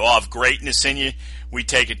 You all have greatness in you. We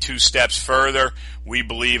take it 2 steps further. We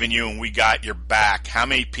believe in you and we got your back. How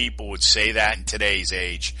many people would say that in today's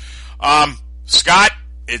age? Scott,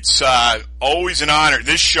 It's always an honor.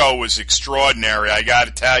 This show was extraordinary, I got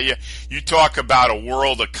to tell you. You talk about a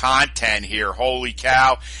world of content here. Holy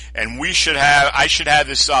cow. And I should have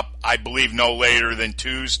this up, I believe, no later than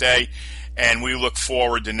Tuesday. And we look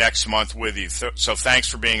forward to next month with you. So thanks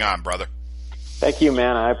for being on, brother. Thank you,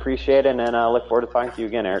 man. I appreciate it, and I look forward to talking to you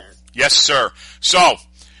again, Eric. Yes, sir. So,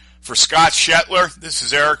 for Scott Shetler, this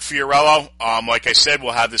is Eric Fiorillo. Like I said,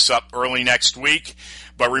 we'll have this up early next week.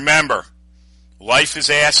 But remember, life is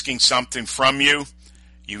asking something from you.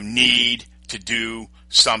 You need to do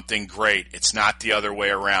something great. It's not the other way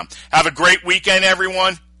around. Have a great weekend,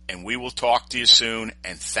 everyone, and we will talk to you soon.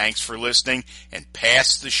 And thanks for listening, and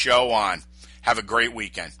pass the show on. Have a great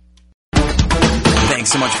weekend.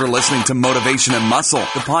 Thanks so much for listening to Motivation and Muscle,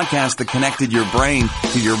 the podcast that connected your brain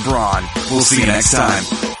to your brawn. We'll see you next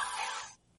time.